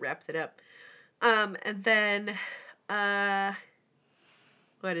 Because it wraps it up. And then,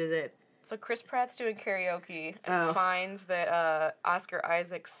 what is it? So Chris Pratt's doing karaoke and Oh. finds that Oscar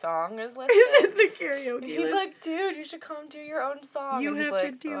Isaac's song is listed. Is it the karaoke And he's list? like, dude, you should come do your own song. You and he's have to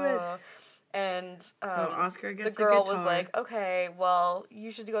like, do it. And Oscar the gets girl a guitar. was like, okay, well,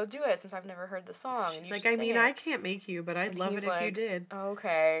 you should go do it since I've never heard the song. And She's you like, should I sing mean, it." I can't make you, but I'd And love he's it if you like, did.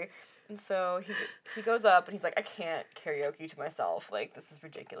 Okay. And so he goes up and he's like, I can't karaoke to myself. Like, this is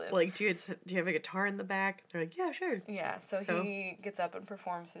ridiculous. Like, do you have a guitar in the back? They're like, yeah, sure. Yeah, so he gets up and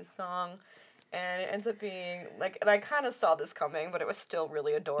performs his song. And it ends up being, like, and I kind of saw this coming, but it was still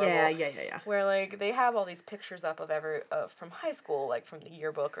really adorable. Yeah. Where, like, they have all these pictures up of from high school, like, from the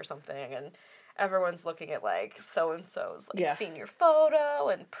yearbook or something, and everyone's looking at, like, so-and-so's, like, senior photo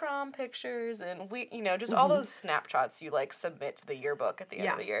and prom pictures, and just all those snapshots you, like, submit to the yearbook at the end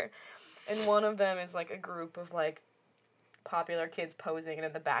of the year. And one of them is, like, a group of, like, popular kids posing, and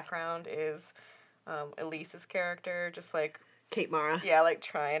in the background is Elise's character, just, like, Kate Mara. yeah, like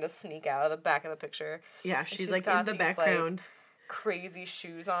trying to sneak out of the back of the picture. Yeah, she's like got in the these, background. Like, crazy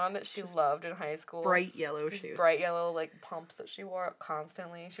shoes on that she loved in high school. Bright yellow These shoes. bright yellow, like, pumps that she wore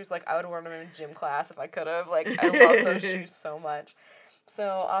constantly. She was like, I would wear them in gym class if I could have. Like, I love those shoes so much. So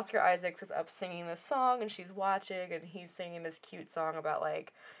Oscar Isaacs is up singing this song, and she's watching, and he's singing this cute song about,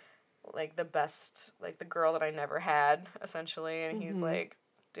 like the best, like, the girl that I never had, essentially. And he's, like,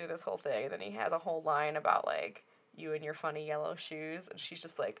 do this whole thing. And then he has a whole line about, like, you and your funny yellow shoes, and she's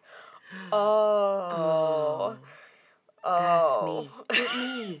just like, oh, that's me. It's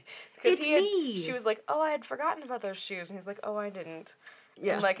me. Because me. She was like, oh, I had forgotten about those shoes, and he's like, oh, I didn't.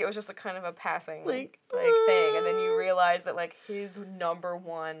 Yeah. And, like, it was just a kind of a passing like thing, and then you realize that, like, his number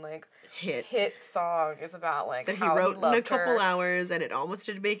one, like, hit song is about, like, that he how wrote he loved in a couple her. hours, and it almost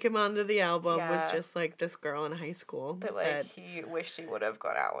did make him onto the album. Yeah. Was just like this girl in high school That, like, he wished he would have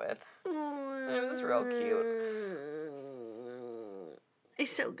gone out with. It was real cute.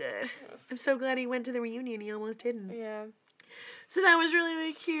 It's so good. I'm so glad he went to the reunion. He almost didn't. Yeah. So that was really,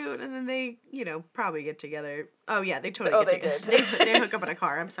 really cute. And then they, probably get together. Oh, yeah, they totally get together. Did. They hook up in a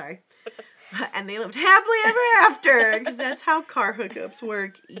car. I'm sorry. And they lived happily ever after. Because that's how car hookups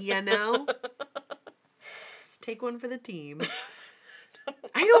work, Take one for the team.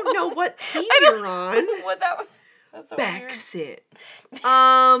 I don't know what team you're on. What that was. That's so Backsit. We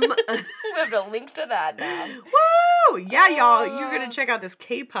have to link to that now. Woo! Yeah, y'all. You're going to check out this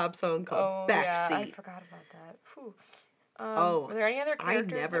K-pop song called Backseat. Yeah, I forgot about that. Whew. Were there any other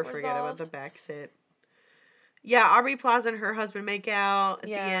characters I never that forget about resolved? the Backsit. Yeah, Aubrey Plaza and her husband make out at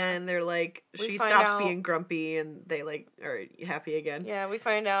the end. They're like, she stops being grumpy and they like are happy again. Yeah, we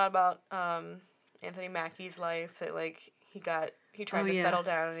find out about Anthony Mackie's life that like he tried to settle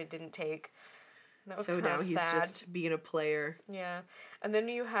down and it didn't take. And that was so now he's sad. just being a player. Yeah, and then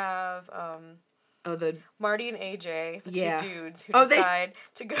you have the Marty and AJ, the two dudes who decide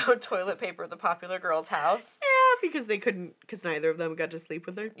to go toilet paper the popular girl's house. Yeah, because neither of them got to sleep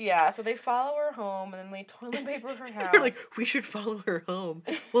with her. Yeah, so they follow her home and then they toilet paper her house. They're like, we should follow her home.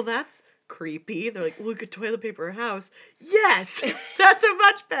 Well, that's creepy. They're like, we could toilet paper her house. Yes, that's a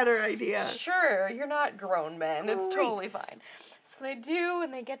much better idea. Sure, you're not grown men. Great. It's totally fine. So they do,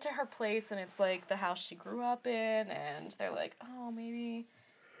 and they get to her place, and it's like the house she grew up in, and they're like, oh, maybe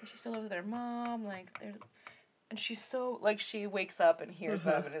she still lives with her mom, like, and she's so, like, she wakes up and hears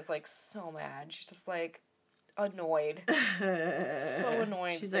them and is, like, so mad. She's just, like, annoyed. So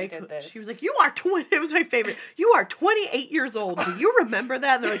annoyed she's they like, did this. She was like, it was my favorite. You are 28 years old. Do you remember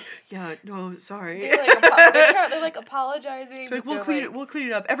that? And they're like, yeah, no, sorry. They're like apologizing. Like, we'll clean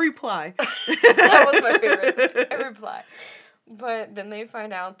it up. Every reply. That was my favorite. Every reply. But then they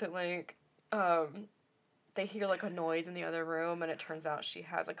find out that, like, they hear, like, a noise in the other room, and it turns out she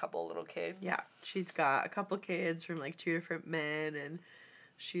has a couple little kids. Yeah, she's got a couple kids from, like, 2 different men, and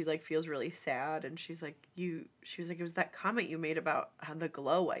she, like, feels really sad, and she was like, it was that comment you made about the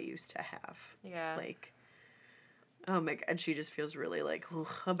glow I used to have. Yeah. Like, oh my God, and she just feels really, like,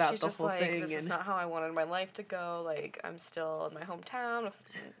 about the whole thing. This is not how I wanted my life to go. Like, I'm still in my hometown,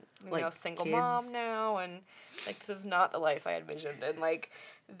 single kids. mom now, and, like, this is not the life I envisioned. And, like,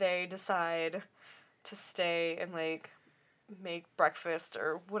 they decide to stay and, like, make breakfast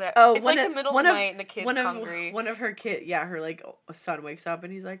or whatever. Oh, it's like the middle of the night and the kid's hungry. One of her her, like, son wakes up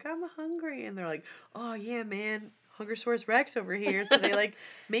and he's like, I'm hungry. And they're like, oh, yeah, man, Hungersaurus Rex over here. So they, like,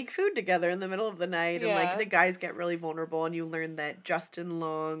 make food together in the middle of the night. And, like, the guys get really vulnerable. And you learn that Justin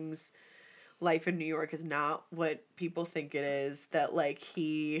Long's life in New York is not what people think it is. That, like,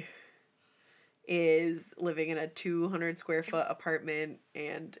 he is living in a 200 square foot apartment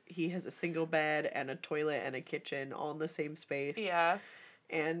and he has a single bed and a toilet and a kitchen all in the same space. Yeah.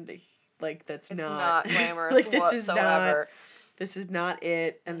 And, like, it's not glamorous like, whatsoever. this is not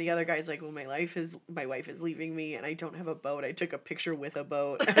it. And the other guy's like, well, my wife is leaving me and I don't have a boat. I took a picture with a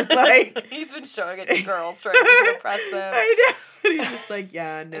boat. And like, he's been showing it to girls trying to impress them. I know. And he's just like,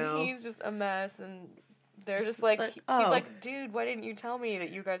 yeah, no. And he's just a mess, and they're just like, he's like, dude, why didn't you tell me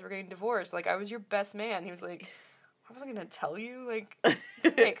that you guys were getting divorced? Like, I was your best man. He was like, I wasn't gonna tell you. Like, it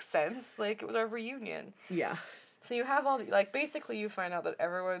didn't make sense. Like, it was our reunion. Yeah. So you have all the, like, basically you find out that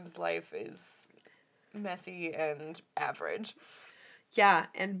everyone's life is messy and average. Yeah,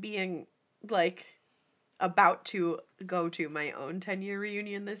 and being, like, about to go to my own 10-year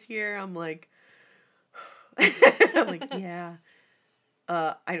reunion this year, I'm like, yeah.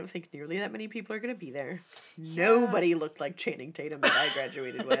 I don't think nearly that many people are going to be there. Yeah. Nobody looked like Channing Tatum that I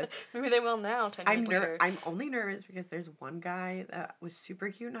graduated with. Maybe they will now, 10 years later. I'm only nervous because there's one guy that was super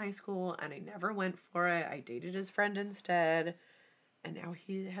cute in high school, and I never went for it. I dated his friend instead, and now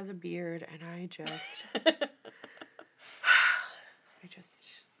he has a beard, and I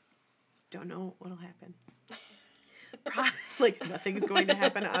just don't know what'll happen. Like, nothing's going to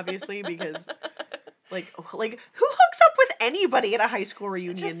happen, obviously, because... Like, who hooks up with anybody at a high school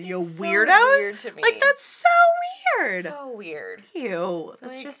reunion? You weirdos? So weird to me. Like, that's so weird. So weird. Ew.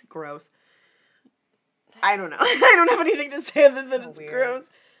 That's just gross. I don't know. I don't have anything to say other than it's weird. Gross.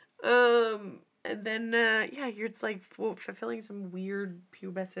 And then, you're just, like, fulfilling some weird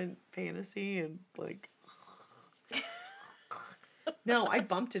pubescent fantasy and, like... No, I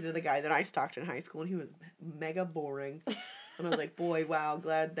bumped into the guy that I stalked in high school, and he was mega boring. And I was like, boy, wow,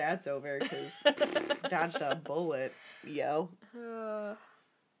 glad that's over, because dodged a bullet, yo. I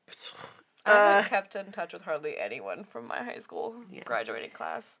haven't kept in touch with hardly anyone from my high school graduating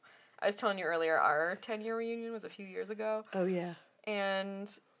class. I was telling you earlier, our 10-year reunion was a few years ago. Oh, yeah. And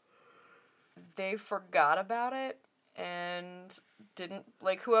they forgot about it and didn't,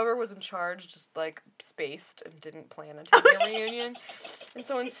 like, whoever was in charge just, like, spaced and didn't plan a 10-year reunion. And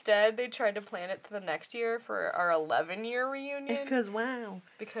so instead, they tried to plan it to the next year for our 11-year reunion.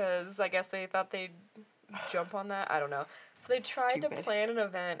 Because I guess they thought they'd jump on that. I don't know. So they tried to plan an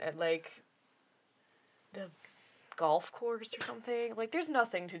event at, like, the golf course or something. Like, there's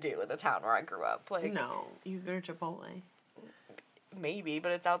nothing to do in the town where I grew up. Like, no, you go to Chipotle. Maybe,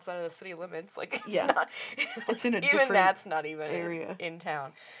 but it's outside of the city limits. Like, It's in a even different that's not even area in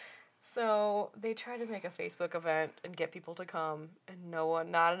town. So they tried to make a Facebook event and get people to come, and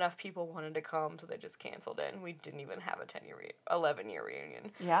not enough people wanted to come, so they just canceled it. And we didn't even have a 11-year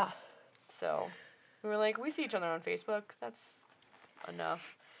reunion. Yeah. So we were like, we see each other on Facebook. That's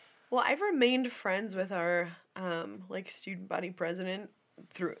enough. Well, I've remained friends with our student body president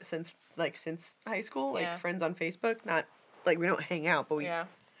since high school. Like, friends on Facebook, not. Like, we don't hang out, but we,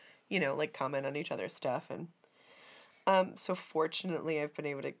 comment on each other's stuff. And so fortunately, I've been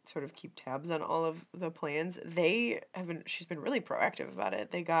able to sort of keep tabs on all of the plans. She's been really proactive about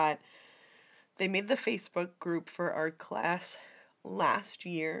it. They made the Facebook group for our class last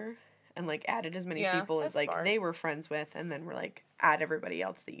year and, like, added as many people as, like, smart. They were friends with, and then we're like, add everybody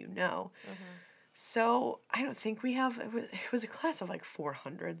else that you know. Mm-hmm. So, I don't think we have... It was a class of, like,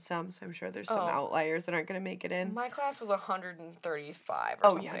 400 some, so I'm sure there's some outliers that aren't going to make it in. My class was 135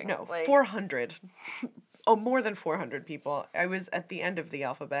 or something. Oh, yeah, no. Like, 400. More than 400 people. I was at the end of the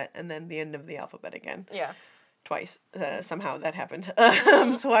alphabet, and then the end of the alphabet again. Yeah. Twice. Somehow that happened.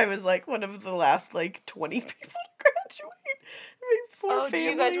 So I was, like, one of the last, like, 20 people to graduate. Do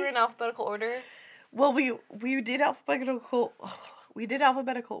you guys were in alphabetical order? Well, we did alphabetical... We did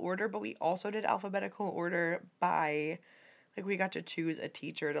alphabetical order, but we also did alphabetical order by, like, we got to choose a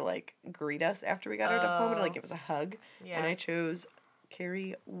teacher to, like, greet us after we got our diploma, to, like, give us a hug. Yeah. And I chose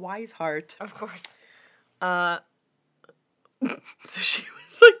Carrie Weishart. Of course. So she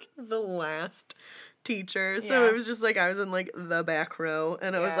was, like, the last teacher. So it was just, like, I was in, like, the back row,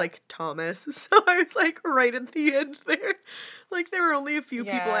 and it was, like, Thomas. So I was, like, right at the end there. Like, there were only a few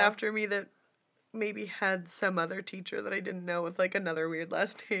people after me that maybe had some other teacher that I didn't know with, like, another weird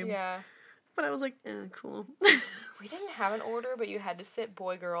last name. Yeah. But I was like, cool. We didn't have an order, but you had to sit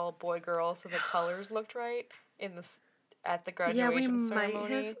boy, girl, so the colors looked right at the graduation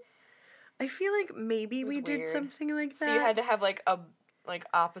ceremony. Might have. I feel like maybe we did something like that. So you had to have, like, a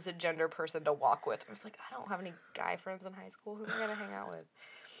opposite gender person to walk with. I was like, I don't have any guy friends in high school. Who am I going to hang out with?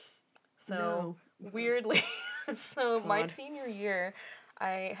 So, weirdly, my senior year...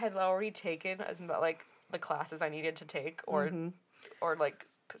 I had already taken the classes I needed to take, or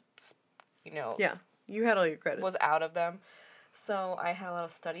Yeah, you had all your credits. Was out of them. So I had a lot of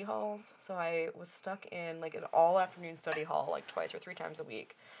study halls. So I was stuck in, like, an all-afternoon study hall, like, twice or 3 times a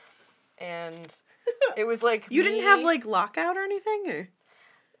week. And it was, like, You didn't have, like, lockout or anything, or?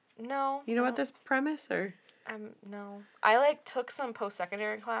 No. You know about this premise, or? No. I, like, took some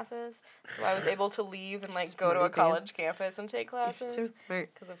post-secondary classes, so I was able to leave and, like, go to a Smarty pants. college campus and take classes. So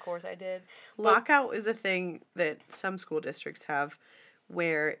smart. Because, of course, I did. Lockout is a thing that some school districts have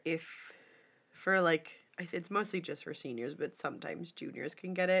where if, for like, it's mostly just for seniors, but sometimes juniors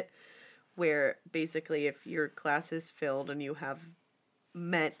can get it, where basically if your class is filled and you have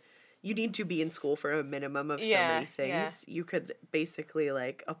met, you need to be in school for a minimum of so many things. You could basically,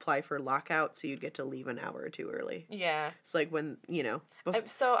 like, apply for lockout, so you'd get to leave an hour or two early. Yeah. So, like, when, you know,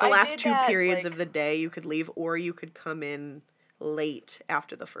 So the I last did 2 that, periods like- of the day you could leave, or you could come in late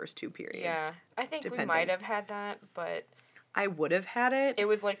after the first 2 periods. Yeah. I think we depending. might have had that, but I would have had it. it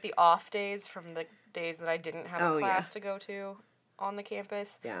was, like, the off days from the days that I didn't have Oh, a yeah. class to go to on the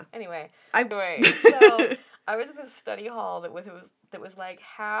campus. Yeah. Anyway. I- So I was in this study hall that was like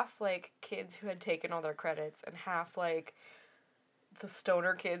half like kids who had taken all their credits and half like the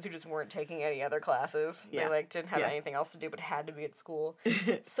stoner kids who just weren't taking any other classes. Yeah. They like didn't have Yeah. anything else to do but had to be at school.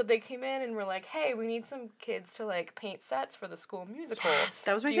 So they came in and were like, "Hey, we need some kids to like paint sets for the school musical. Yes,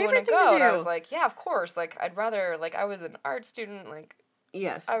 that was my do you wanna favorite thing go?" to And I do. was like, "Yeah, of course. Like I'd rather like I was an art student like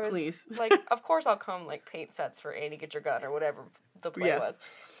Yes, I was please. like, of course I'll come like paint sets for Annie Get Your Gun or whatever the play Yeah. was."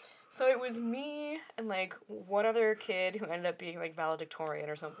 So it was me and like one other kid who ended up being like valedictorian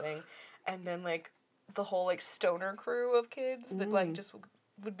or something, and then like the whole like stoner crew of kids that like just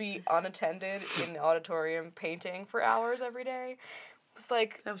would be unattended in the auditorium painting for hours every day. It was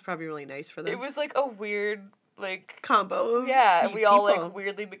like That was probably really nice for them. it was like a weird like combo of yeah, and we all people. like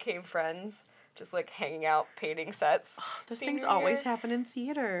weirdly became friends, just like hanging out painting sets. Those things senior always year. happen in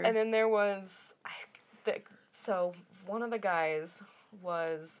theater. And then there was, so one of the guys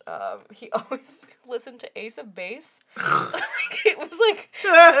was, he always listened to Ace of Base. It was like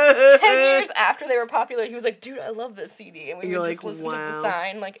 10 years after they were popular. He was like, "Dude, I love this CD." And we You're would like, just listen to wow. The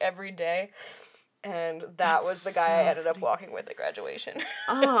Sign like every day. And that That's was the guy I so ended up walking with at graduation.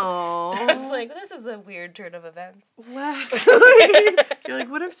 Oh. I was like, this is a weird turn of events. Leslie. You're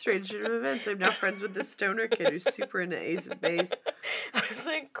like, what a strange turn of events. I'm now friends with this stoner kid who's super into Ace of Base. I was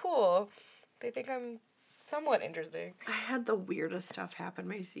like, cool. They think I'm somewhat interesting. I had the weirdest stuff happen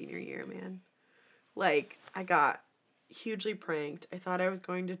my senior year, man. Like, I got hugely pranked. I thought I was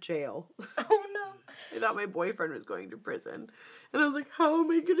going to jail. Oh no. I thought my boyfriend was going to prison. And I was like, how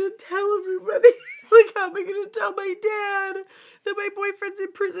am I going to tell everybody? Like, how am I going to tell my dad that my boyfriend's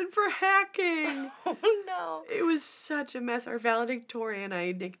in prison for hacking? Oh no. It was such a mess. Our valedictorian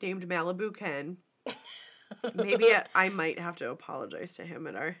I nicknamed Malibu Ken. Maybe I might have to apologize to him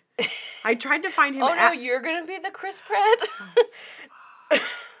at our... I tried to find him Oh no, you're gonna be the Chris Pratt.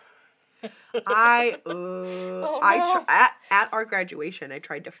 At our graduation, I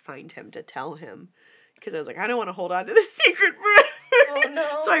tried to find him to tell him because I was like, I don't want to hold on to this secret forever. Oh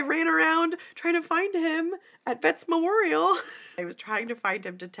no. So I ran around trying to find him at Bet's Memorial. I was trying to find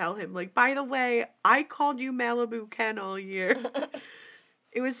him to tell him, like, by the way, I called you Malibu Ken all year.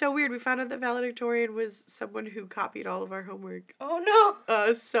 It was so weird. We found out that valedictorian was someone who copied all of our homework. Oh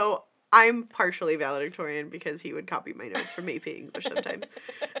no. So I'm partially valedictorian because he would copy my notes from AP English sometimes.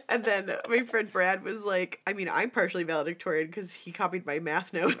 And then my friend Brad was like, I mean, I'm partially valedictorian because he copied my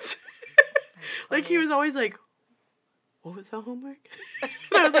math notes. Like, he was always like, what was the homework? And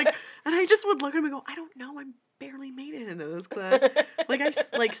I was like, and I just would look at him and go, I don't know. I barely made it into this class. Like, I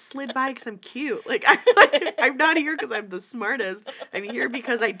like slid by because I'm cute. Like, I'm not here because I'm the smartest. I'm here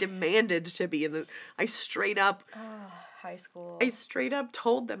because I demanded to be in the. I straight up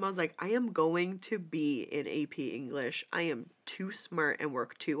told them, I was like, I am going to be in AP English. I am too smart and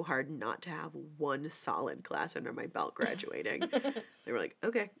work too hard not to have one solid class under my belt graduating. They were like,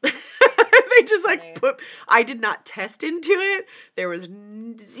 okay. They just like I did not test into it. There was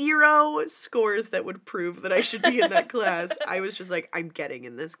 0 scores that would prove that I should be in that class. I was just like, I'm getting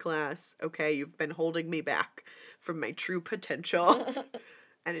in this class. Okay, you've been holding me back from my true potential.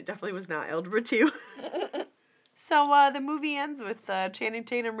 And it definitely was not Algebra 2. So the movie ends with Channing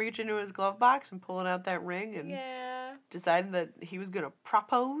Tatum reaching into his glove box and pulling out that ring and deciding that he was going to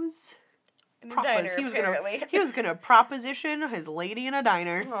propose. He was gonna proposition his lady in a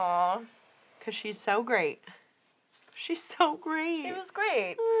diner. Aww. Cause she's so great. She's so great. It was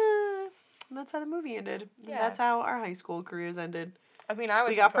great. That's how the movie ended. Yeah. That's how our high school careers ended. I mean, I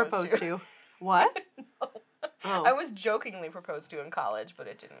was We got proposed to. What? No. Oh. I was jokingly proposed to in college, but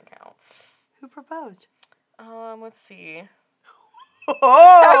it didn't count. Who proposed? Let's see.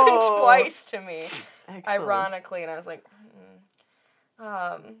 Oh! Happened twice to me. Excellent. Ironically, and I was like,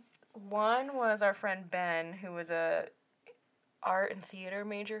 one was our friend Ben, who was a art and theater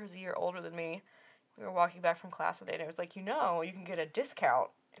major, who's a year older than me. We were walking back from class one day, and I was like, you can get a discount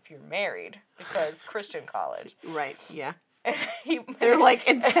if you're married, because Christian college. Right, yeah. And They're, like,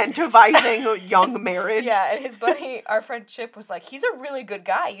 incentivizing young marriage. Yeah, and his buddy, our friend Chip, was like, he's a really good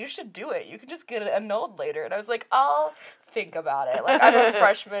guy. You should do it. You could just get it annulled later. And I was like, I'll think about it. Like, I'm a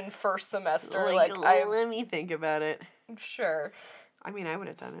freshman first semester. Let me think about it. I'm sure. I mean, I would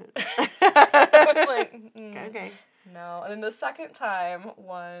have done it. I was like, Okay. no. And then the second time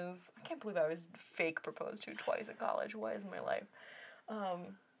was, I can't believe I was fake proposed to twice in college. What is my life?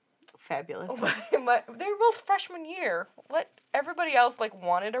 Fabulous. They were both freshman year. What? Everybody else, like,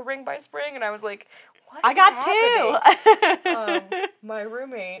 wanted a ring by spring, and I was like, what I is got happening? two. My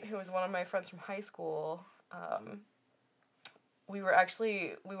roommate, who was one of my friends from high school, we were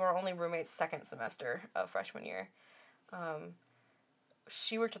only roommates second semester of freshman year.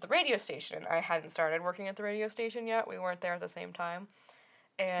 She worked at the radio station. I hadn't started working at the radio station yet. We weren't there at the same time.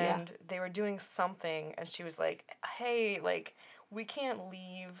 And they were doing something, and she was like, hey, like, we can't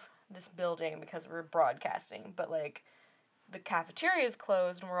leave this building because we're broadcasting, but, like, the cafeteria is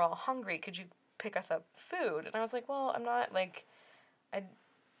closed and we're all hungry. Could you pick us up food? And I was like, well, I'm not, like,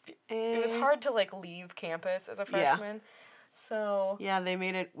 it was hard to, like, leave campus as a freshman. So yeah, they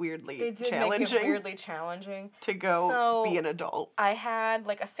made it weirdly they did challenging. make it weirdly challenging to go be an adult. I had,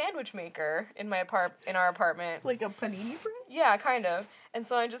 like, a sandwich maker in our apartment. Like a panini press? Yeah, kind of. And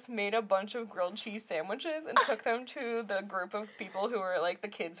so I just made a bunch of grilled cheese sandwiches and took them to the group of people who were, like, the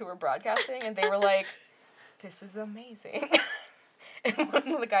kids who were broadcasting, and they were like, this is amazing. And one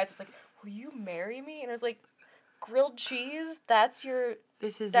of the guys was like, will you marry me? And I was like, grilled cheese? That's your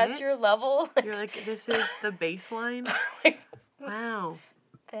level? You're like, this is the baseline? Like, wow.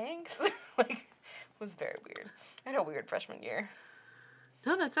 Thanks. Like, it was very weird. I had a weird freshman year.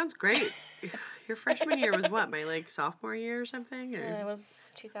 No, that sounds great. Your freshman year was what, my, like, sophomore year or something? Or? It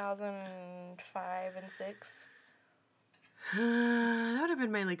was 2005 and 6. That would have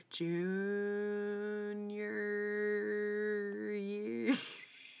been my, like, junior year.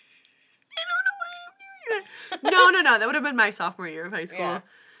 I don't know why I'm doing that. No. That would have been my sophomore year of high school. Yeah.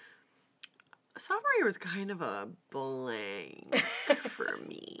 Sophomore year was kind of a blank for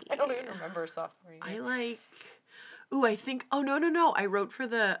me. I don't even remember sophomore year. No. I wrote for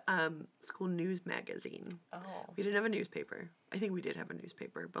the school news magazine. Oh. We didn't have a newspaper. I think we did have a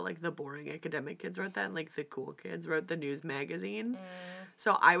newspaper, but, like, the boring academic kids wrote that, and, like, the cool kids wrote the news magazine.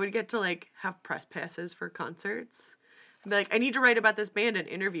 So I would get to, like, have press passes for concerts. And be like, I need to write about this band and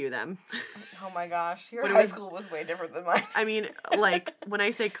interview them. Oh my gosh, your high school was way different than mine. I mean, like, when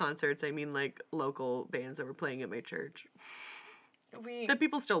I say concerts, I mean, like, local bands that were playing at my church. That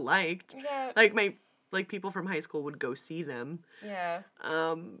people still liked. Yeah. Like, people from high school would go see them. Yeah.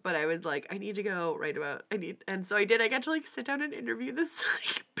 But I was like, I need to go write about, and so I did. I got to, like, sit down and interview this,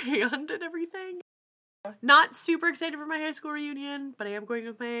 like, band and everything. Not super excited for my high school reunion, but I am going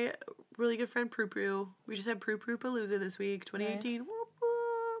with my really good friend Prue Prue. We just had Prue Prue Palooza this week, 2018. Nice. Whoop,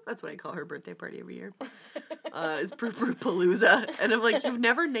 whoop. That's what I call her birthday party every year. Is Prue Prue Palooza. And I'm like, you've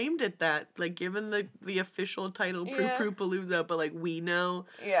never named it that. Like, given the official title Prue Prue Palooza, but, like, we know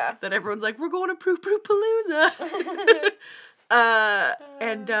that everyone's like, we're going to Prue Prue Palooza.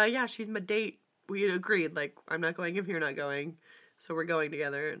 She's my date. We had agreed, like, I'm not going if you're not going. So we're going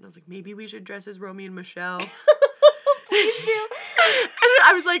together. And I was like, maybe we should dress as Romeo and Michelle. Please do. And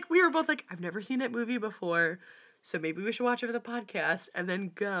I was like, we were both like, I've never seen that movie before. So maybe we should watch it for the podcast and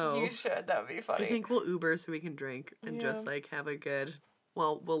then go. You should. That would be funny. I think we'll Uber so we can drink and just, like, have a good...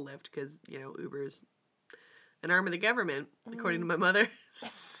 Well, we'll Lyft because, you know, Uber's an arm of the government, according to my mother.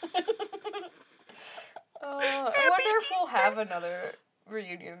 I wonder if we'll have another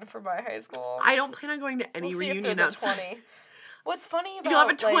reunion for my high school. I don't plan on going to any reunion outside. 20. What's funny about... You'll have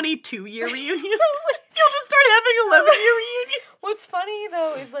a 22-year reunion? You'll just start having 11-year reunions? What's funny,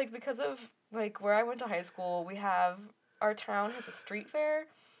 though, is, like, because of, like, where I went to high school, our town has a street fair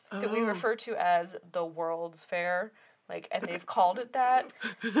that we refer to as the World's Fair. Like, and they've called it that.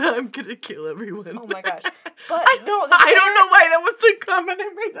 I'm gonna kill everyone. Oh my gosh. But I don't know why that was the comment I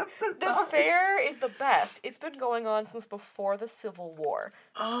made up. The fair is the best. It's been going on since before the Civil War.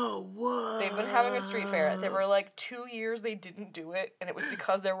 Oh, whoa. They've been having a street fair. There were, like, 2 years they didn't do it, and it was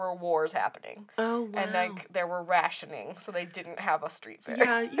because there were wars happening. Oh, wow. And, like, there were rationing, so they didn't have a street fair.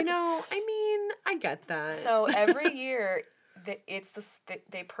 Yeah, you know, I mean, I get that. So every year,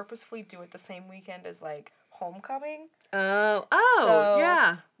 they purposefully do it the same weekend as, like, homecoming. So,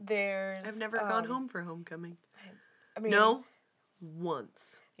 yeah. There's... I've never gone home for homecoming. I mean... No,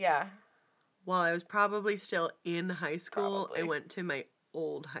 once. Yeah. While I was probably still in high school, I went to my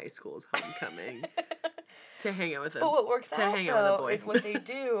old high school's homecoming to hang out with them. But what works out, though, is what they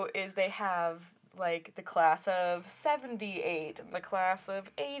do is they have like the class of 78 and the class of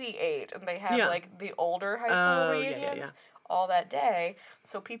 88, and they have Yeah. like the older high school Oh, yeah, reunions yeah. all that day.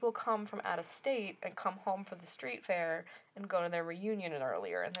 So people come from out of state and come home for the street fair and go to their reunion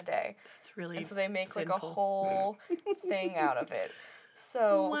earlier in the day. It's really And so they make like a sinful. whole thing out of it.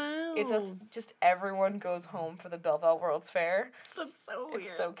 So it's Wow. just everyone goes home for the Belleville World's Fair. That's so weird.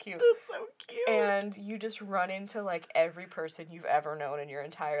 It's so cute. It's so cute. And you just run into like every person you've ever known in your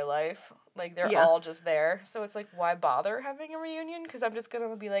entire life. Like they're Yeah. all just there. So it's like, why bother having a reunion? Because I'm just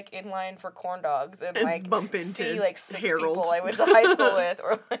gonna be like in line for corn dogs and like bump into see like 6 Harold. people I went to high school with,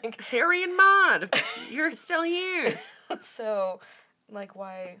 or like Harry and Maude, you're still here. so. Like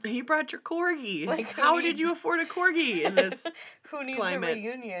why? You brought your corgi. Like, who how did needs- you afford a corgi in this? Who needs climate. a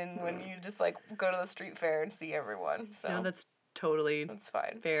reunion when you just like go to the street fair and see everyone? So No, that's totally that's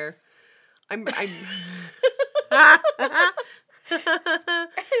fine. fair. I'm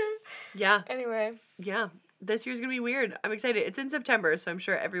yeah, Anyway, yeah. This year's gonna be weird. I'm excited. It's in September, so I'm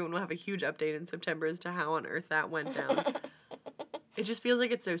sure everyone will have a huge update in September as to how on earth that went down. It just feels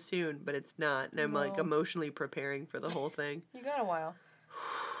like it's so soon, but it's not. And I'm like No. emotionally preparing for the whole thing. you got a while.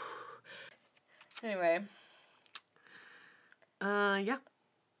 Anyway, Yeah.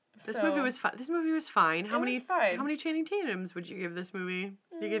 This so- movie was fine. This movie was fine. How It many was fine. How many Channing Tatums would you give this movie?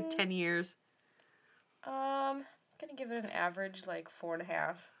 You give 10 years. I'm gonna give it an average like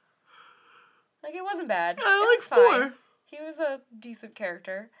 4.5. Like it wasn't bad. I It like was fine. 4. He was a decent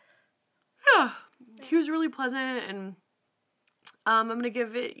character. Yeah. He was really pleasant, and I'm gonna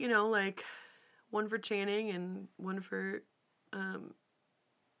give it, like 1 for Channing and 1 for I'm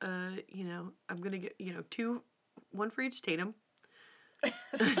gonna get 2, 1 for each Tatum.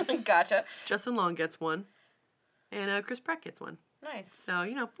 Gotcha. Justin Long gets 1, and Chris Pratt gets 1. Nice. So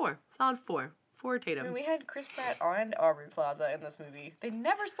 4, solid 4 I Tatums. mean, we had Chris Pratt and Aubrey Plaza in this movie. They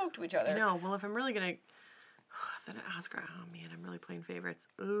never spoke to each other. I know. Well, if I'm really gonna, then an Oscar. Oh man, I'm really playing favorites.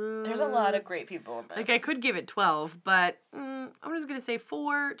 There's a lot of great people in this. Like I could give it 12, but I'm just gonna say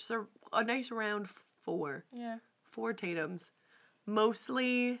 4. Just a nice round 4. Yeah. 4 Tatums,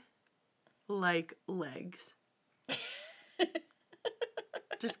 mostly like legs.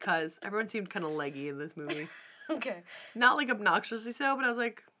 Just cause everyone seemed kind of leggy in this movie. Okay. Not like obnoxiously so, but I was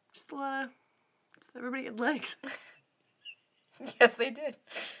like, just a lot of, everybody had legs. Yes, they did.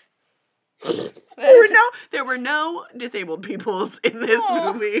 There were no disabled peoples in this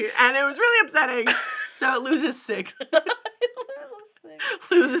movie, and it was really upsetting. So it loses 6.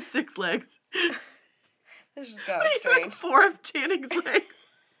 Loses 6 legs. This just got Like strange. 4 of Channing's legs.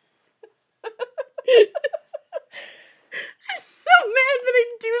 I'm so mad that I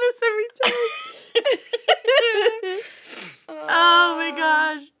do this every time. Oh my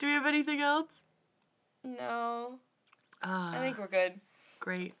gosh. Do we have anything else? No. I think we're good.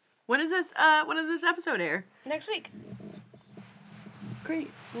 Great. When does this episode air? Next week. Great.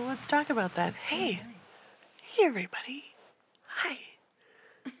 Well, let's talk about that. Hey. Hey, everybody. Hi.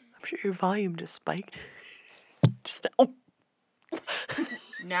 I'm sure your volume just spiked. Just now.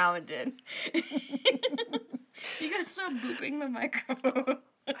 Now it did. You gotta stop booping the microphone.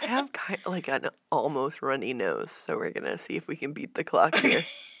 I have kind of like an almost runny nose, so we're gonna see if we can beat the clock here.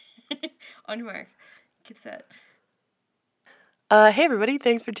 On your mark. Get set. Hey everybody,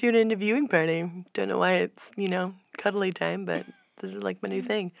 thanks for tuning in to Viewing Party. Don't know why it's, cuddly time, but this is like my new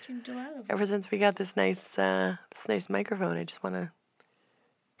thing. Ever since we got this nice microphone, I just wanna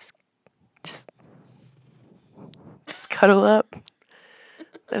just cuddle up.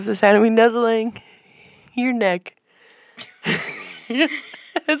 That was the sound of me nuzzling your neck.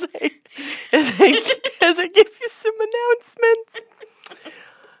 as I give you some announcements.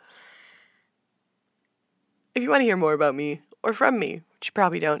 If you want to hear more about me, or from me, which you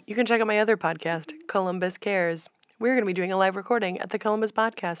probably don't, you can check out my other podcast, Columbus Cares. We're going to be doing a live recording at the Columbus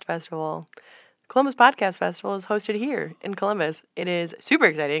Podcast Festival. Columbus Podcast Festival is hosted here in Columbus. It is super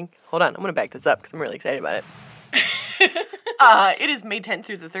exciting. Hold on, I'm going to back this up because I'm really excited about it. It is May 10th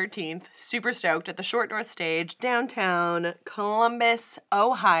through the 13th. Super stoked at the Short North Stage, downtown Columbus,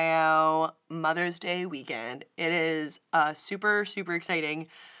 Ohio, Mother's Day weekend. It is super, super exciting.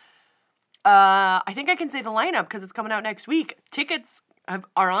 I think I can say the lineup because it's coming out next week. Tickets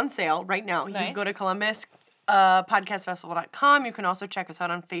are on sale right now. You can go to Columbus podcastfestival.com. You can also check us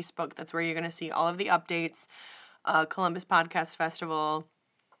out on Facebook. That's where you're going to see all of the updates. Columbus Podcast Festival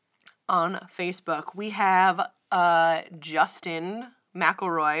on Facebook. We have Justin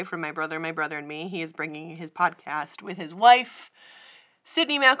McElroy from My Brother and Me. He is bringing his podcast with his wife,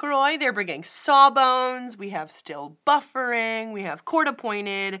 Sydney McElroy. They're bringing Sawbones. We have Still Buffering. We have Court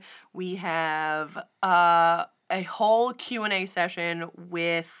Appointed. We have a whole Q&A session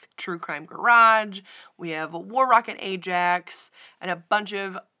with True Crime Garage. We have War Rocket Ajax and a bunch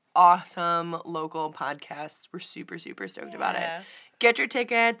of awesome local podcasts. We're super, super stoked about it. Get your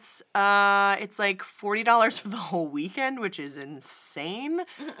tickets. It's like $40 for the whole weekend, which is insane.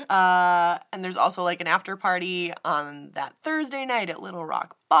 And there's also like an after party on that Thursday night at Little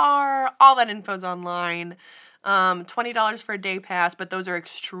Rock Bar. All that info's online. $20 for a day pass, but those are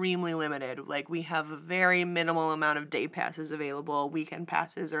extremely limited. Like, we have a very minimal amount of day passes available. Weekend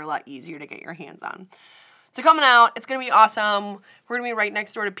passes are a lot easier to get your hands on. So coming out, it's going to be awesome. We're going to be right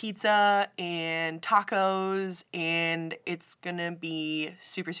next door to pizza and tacos, and it's going to be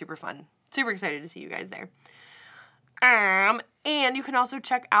super, super fun. Super excited to see you guys there. And you can also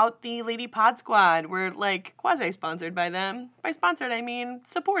check out the Lady Pod Squad. We're, like, quasi-sponsored by them. By sponsored, I mean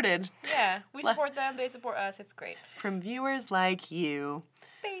supported. Yeah, we support them, they support us. It's great. From viewers like you.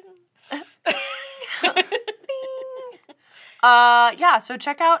 Bing. So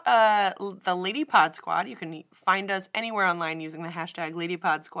check out the Lady Pod Squad. You can find us anywhere online using the hashtag Lady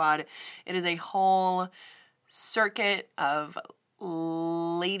Pod Squad. It is a whole circuit of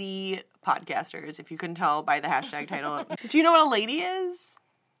lady podcasters, if you can tell by the hashtag title. Do you know what a lady is?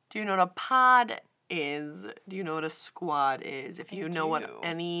 Do you know what a pod is? Do you know what a squad is? If you know what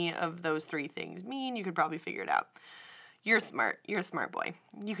any of those three things mean, you could probably figure it out. You're smart. You're a smart boy.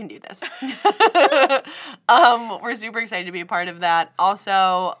 You can do this. We're super excited to be a part of that.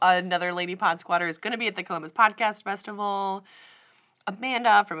 Also, another Lady Pod Squatter is going to be at the Columbus Podcast Festival.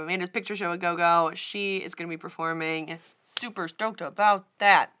 Amanda from Amanda's Picture Show a Go-Go. She is going to be performing. Super stoked about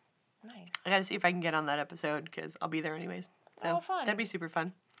that. Nice. I got to see if I can get on that episode because I'll be there anyways. So fun. That'd be super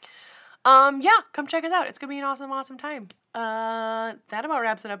fun. Come check us out. It's going to be an awesome, awesome time. That about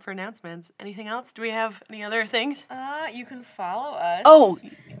wraps it up for announcements. Anything else? Do we have any other things? You can follow us. Oh,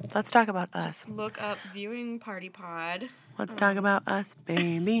 let's talk about us. Look up Viewing Party Pod. Let's talk about us,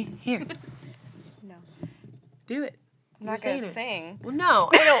 baby. Here. No. Do it. I'm not going to sing. Well, no,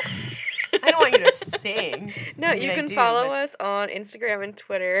 I don't want you to sing. No, I mean, you can follow us on Instagram and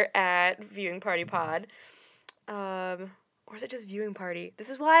Twitter at Viewing Party Pod. Or is it just Viewing Party? This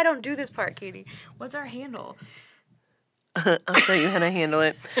is why I don't do this part, Katie. What's our handle? I'll show you how to handle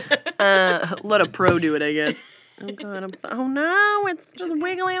it. Let a pro do it, I guess. Oh, God. Oh, no. It's just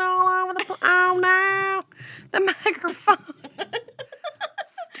wiggling all over the place. Oh, no. The microphone.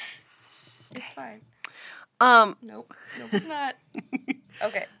 Stay. It's fine. Nope, it's not.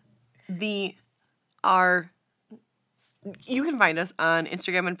 Okay. You can find us on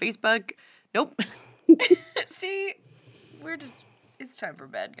Instagram and Facebook. Nope. See, it's time for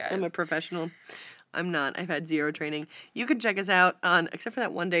bed, guys. I'm a professional. I'm not. I've had zero training. You can check us out on, except for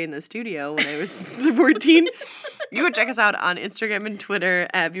that one day in the studio when I was 14, you can check us out on Instagram and Twitter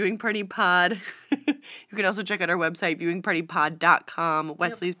at Viewing Party Pod. You can also check out our website, viewingpartypod.com.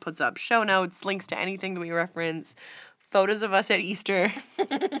 Wesley's puts up show notes, links to anything that we reference, photos of us at Easter.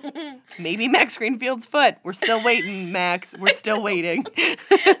 Maybe Max Greenfield's foot. We're still waiting, Max. We're still waiting.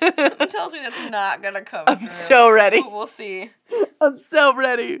 Someone tells me that's not going to come I'm through. so ready. But we'll see. I'm so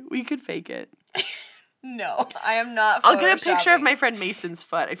ready. We could fake it. No, I am not. I'll get a picture of my friend Mason's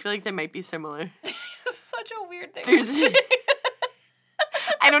foot. I feel like they might be similar. Such a weird thing.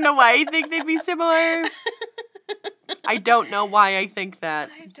 I don't know why I think they'd be similar. I don't know why I think that,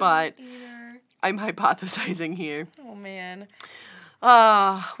 but either. I'm hypothesizing here. Oh, man.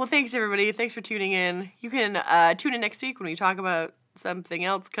 Well, thanks, everybody. Thanks for tuning in. You can tune in next week when we talk about something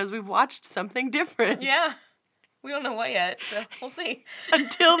else, because we've watched something different. Yeah. We don't know what yet, so we'll see.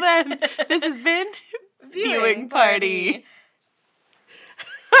 Until then, this has been Viewing Party.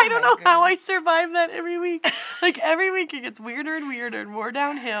 I don't know how I survive that every week. Like, every week it gets weirder and weirder and more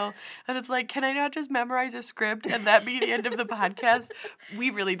downhill. And it's like, can I not just memorize a script and that be the end of the podcast?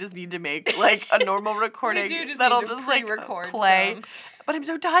 We really just need to make, like, a normal recording that'll just, like, play. But I'm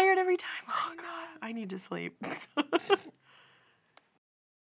so tired every time. Oh, God. I need to sleep.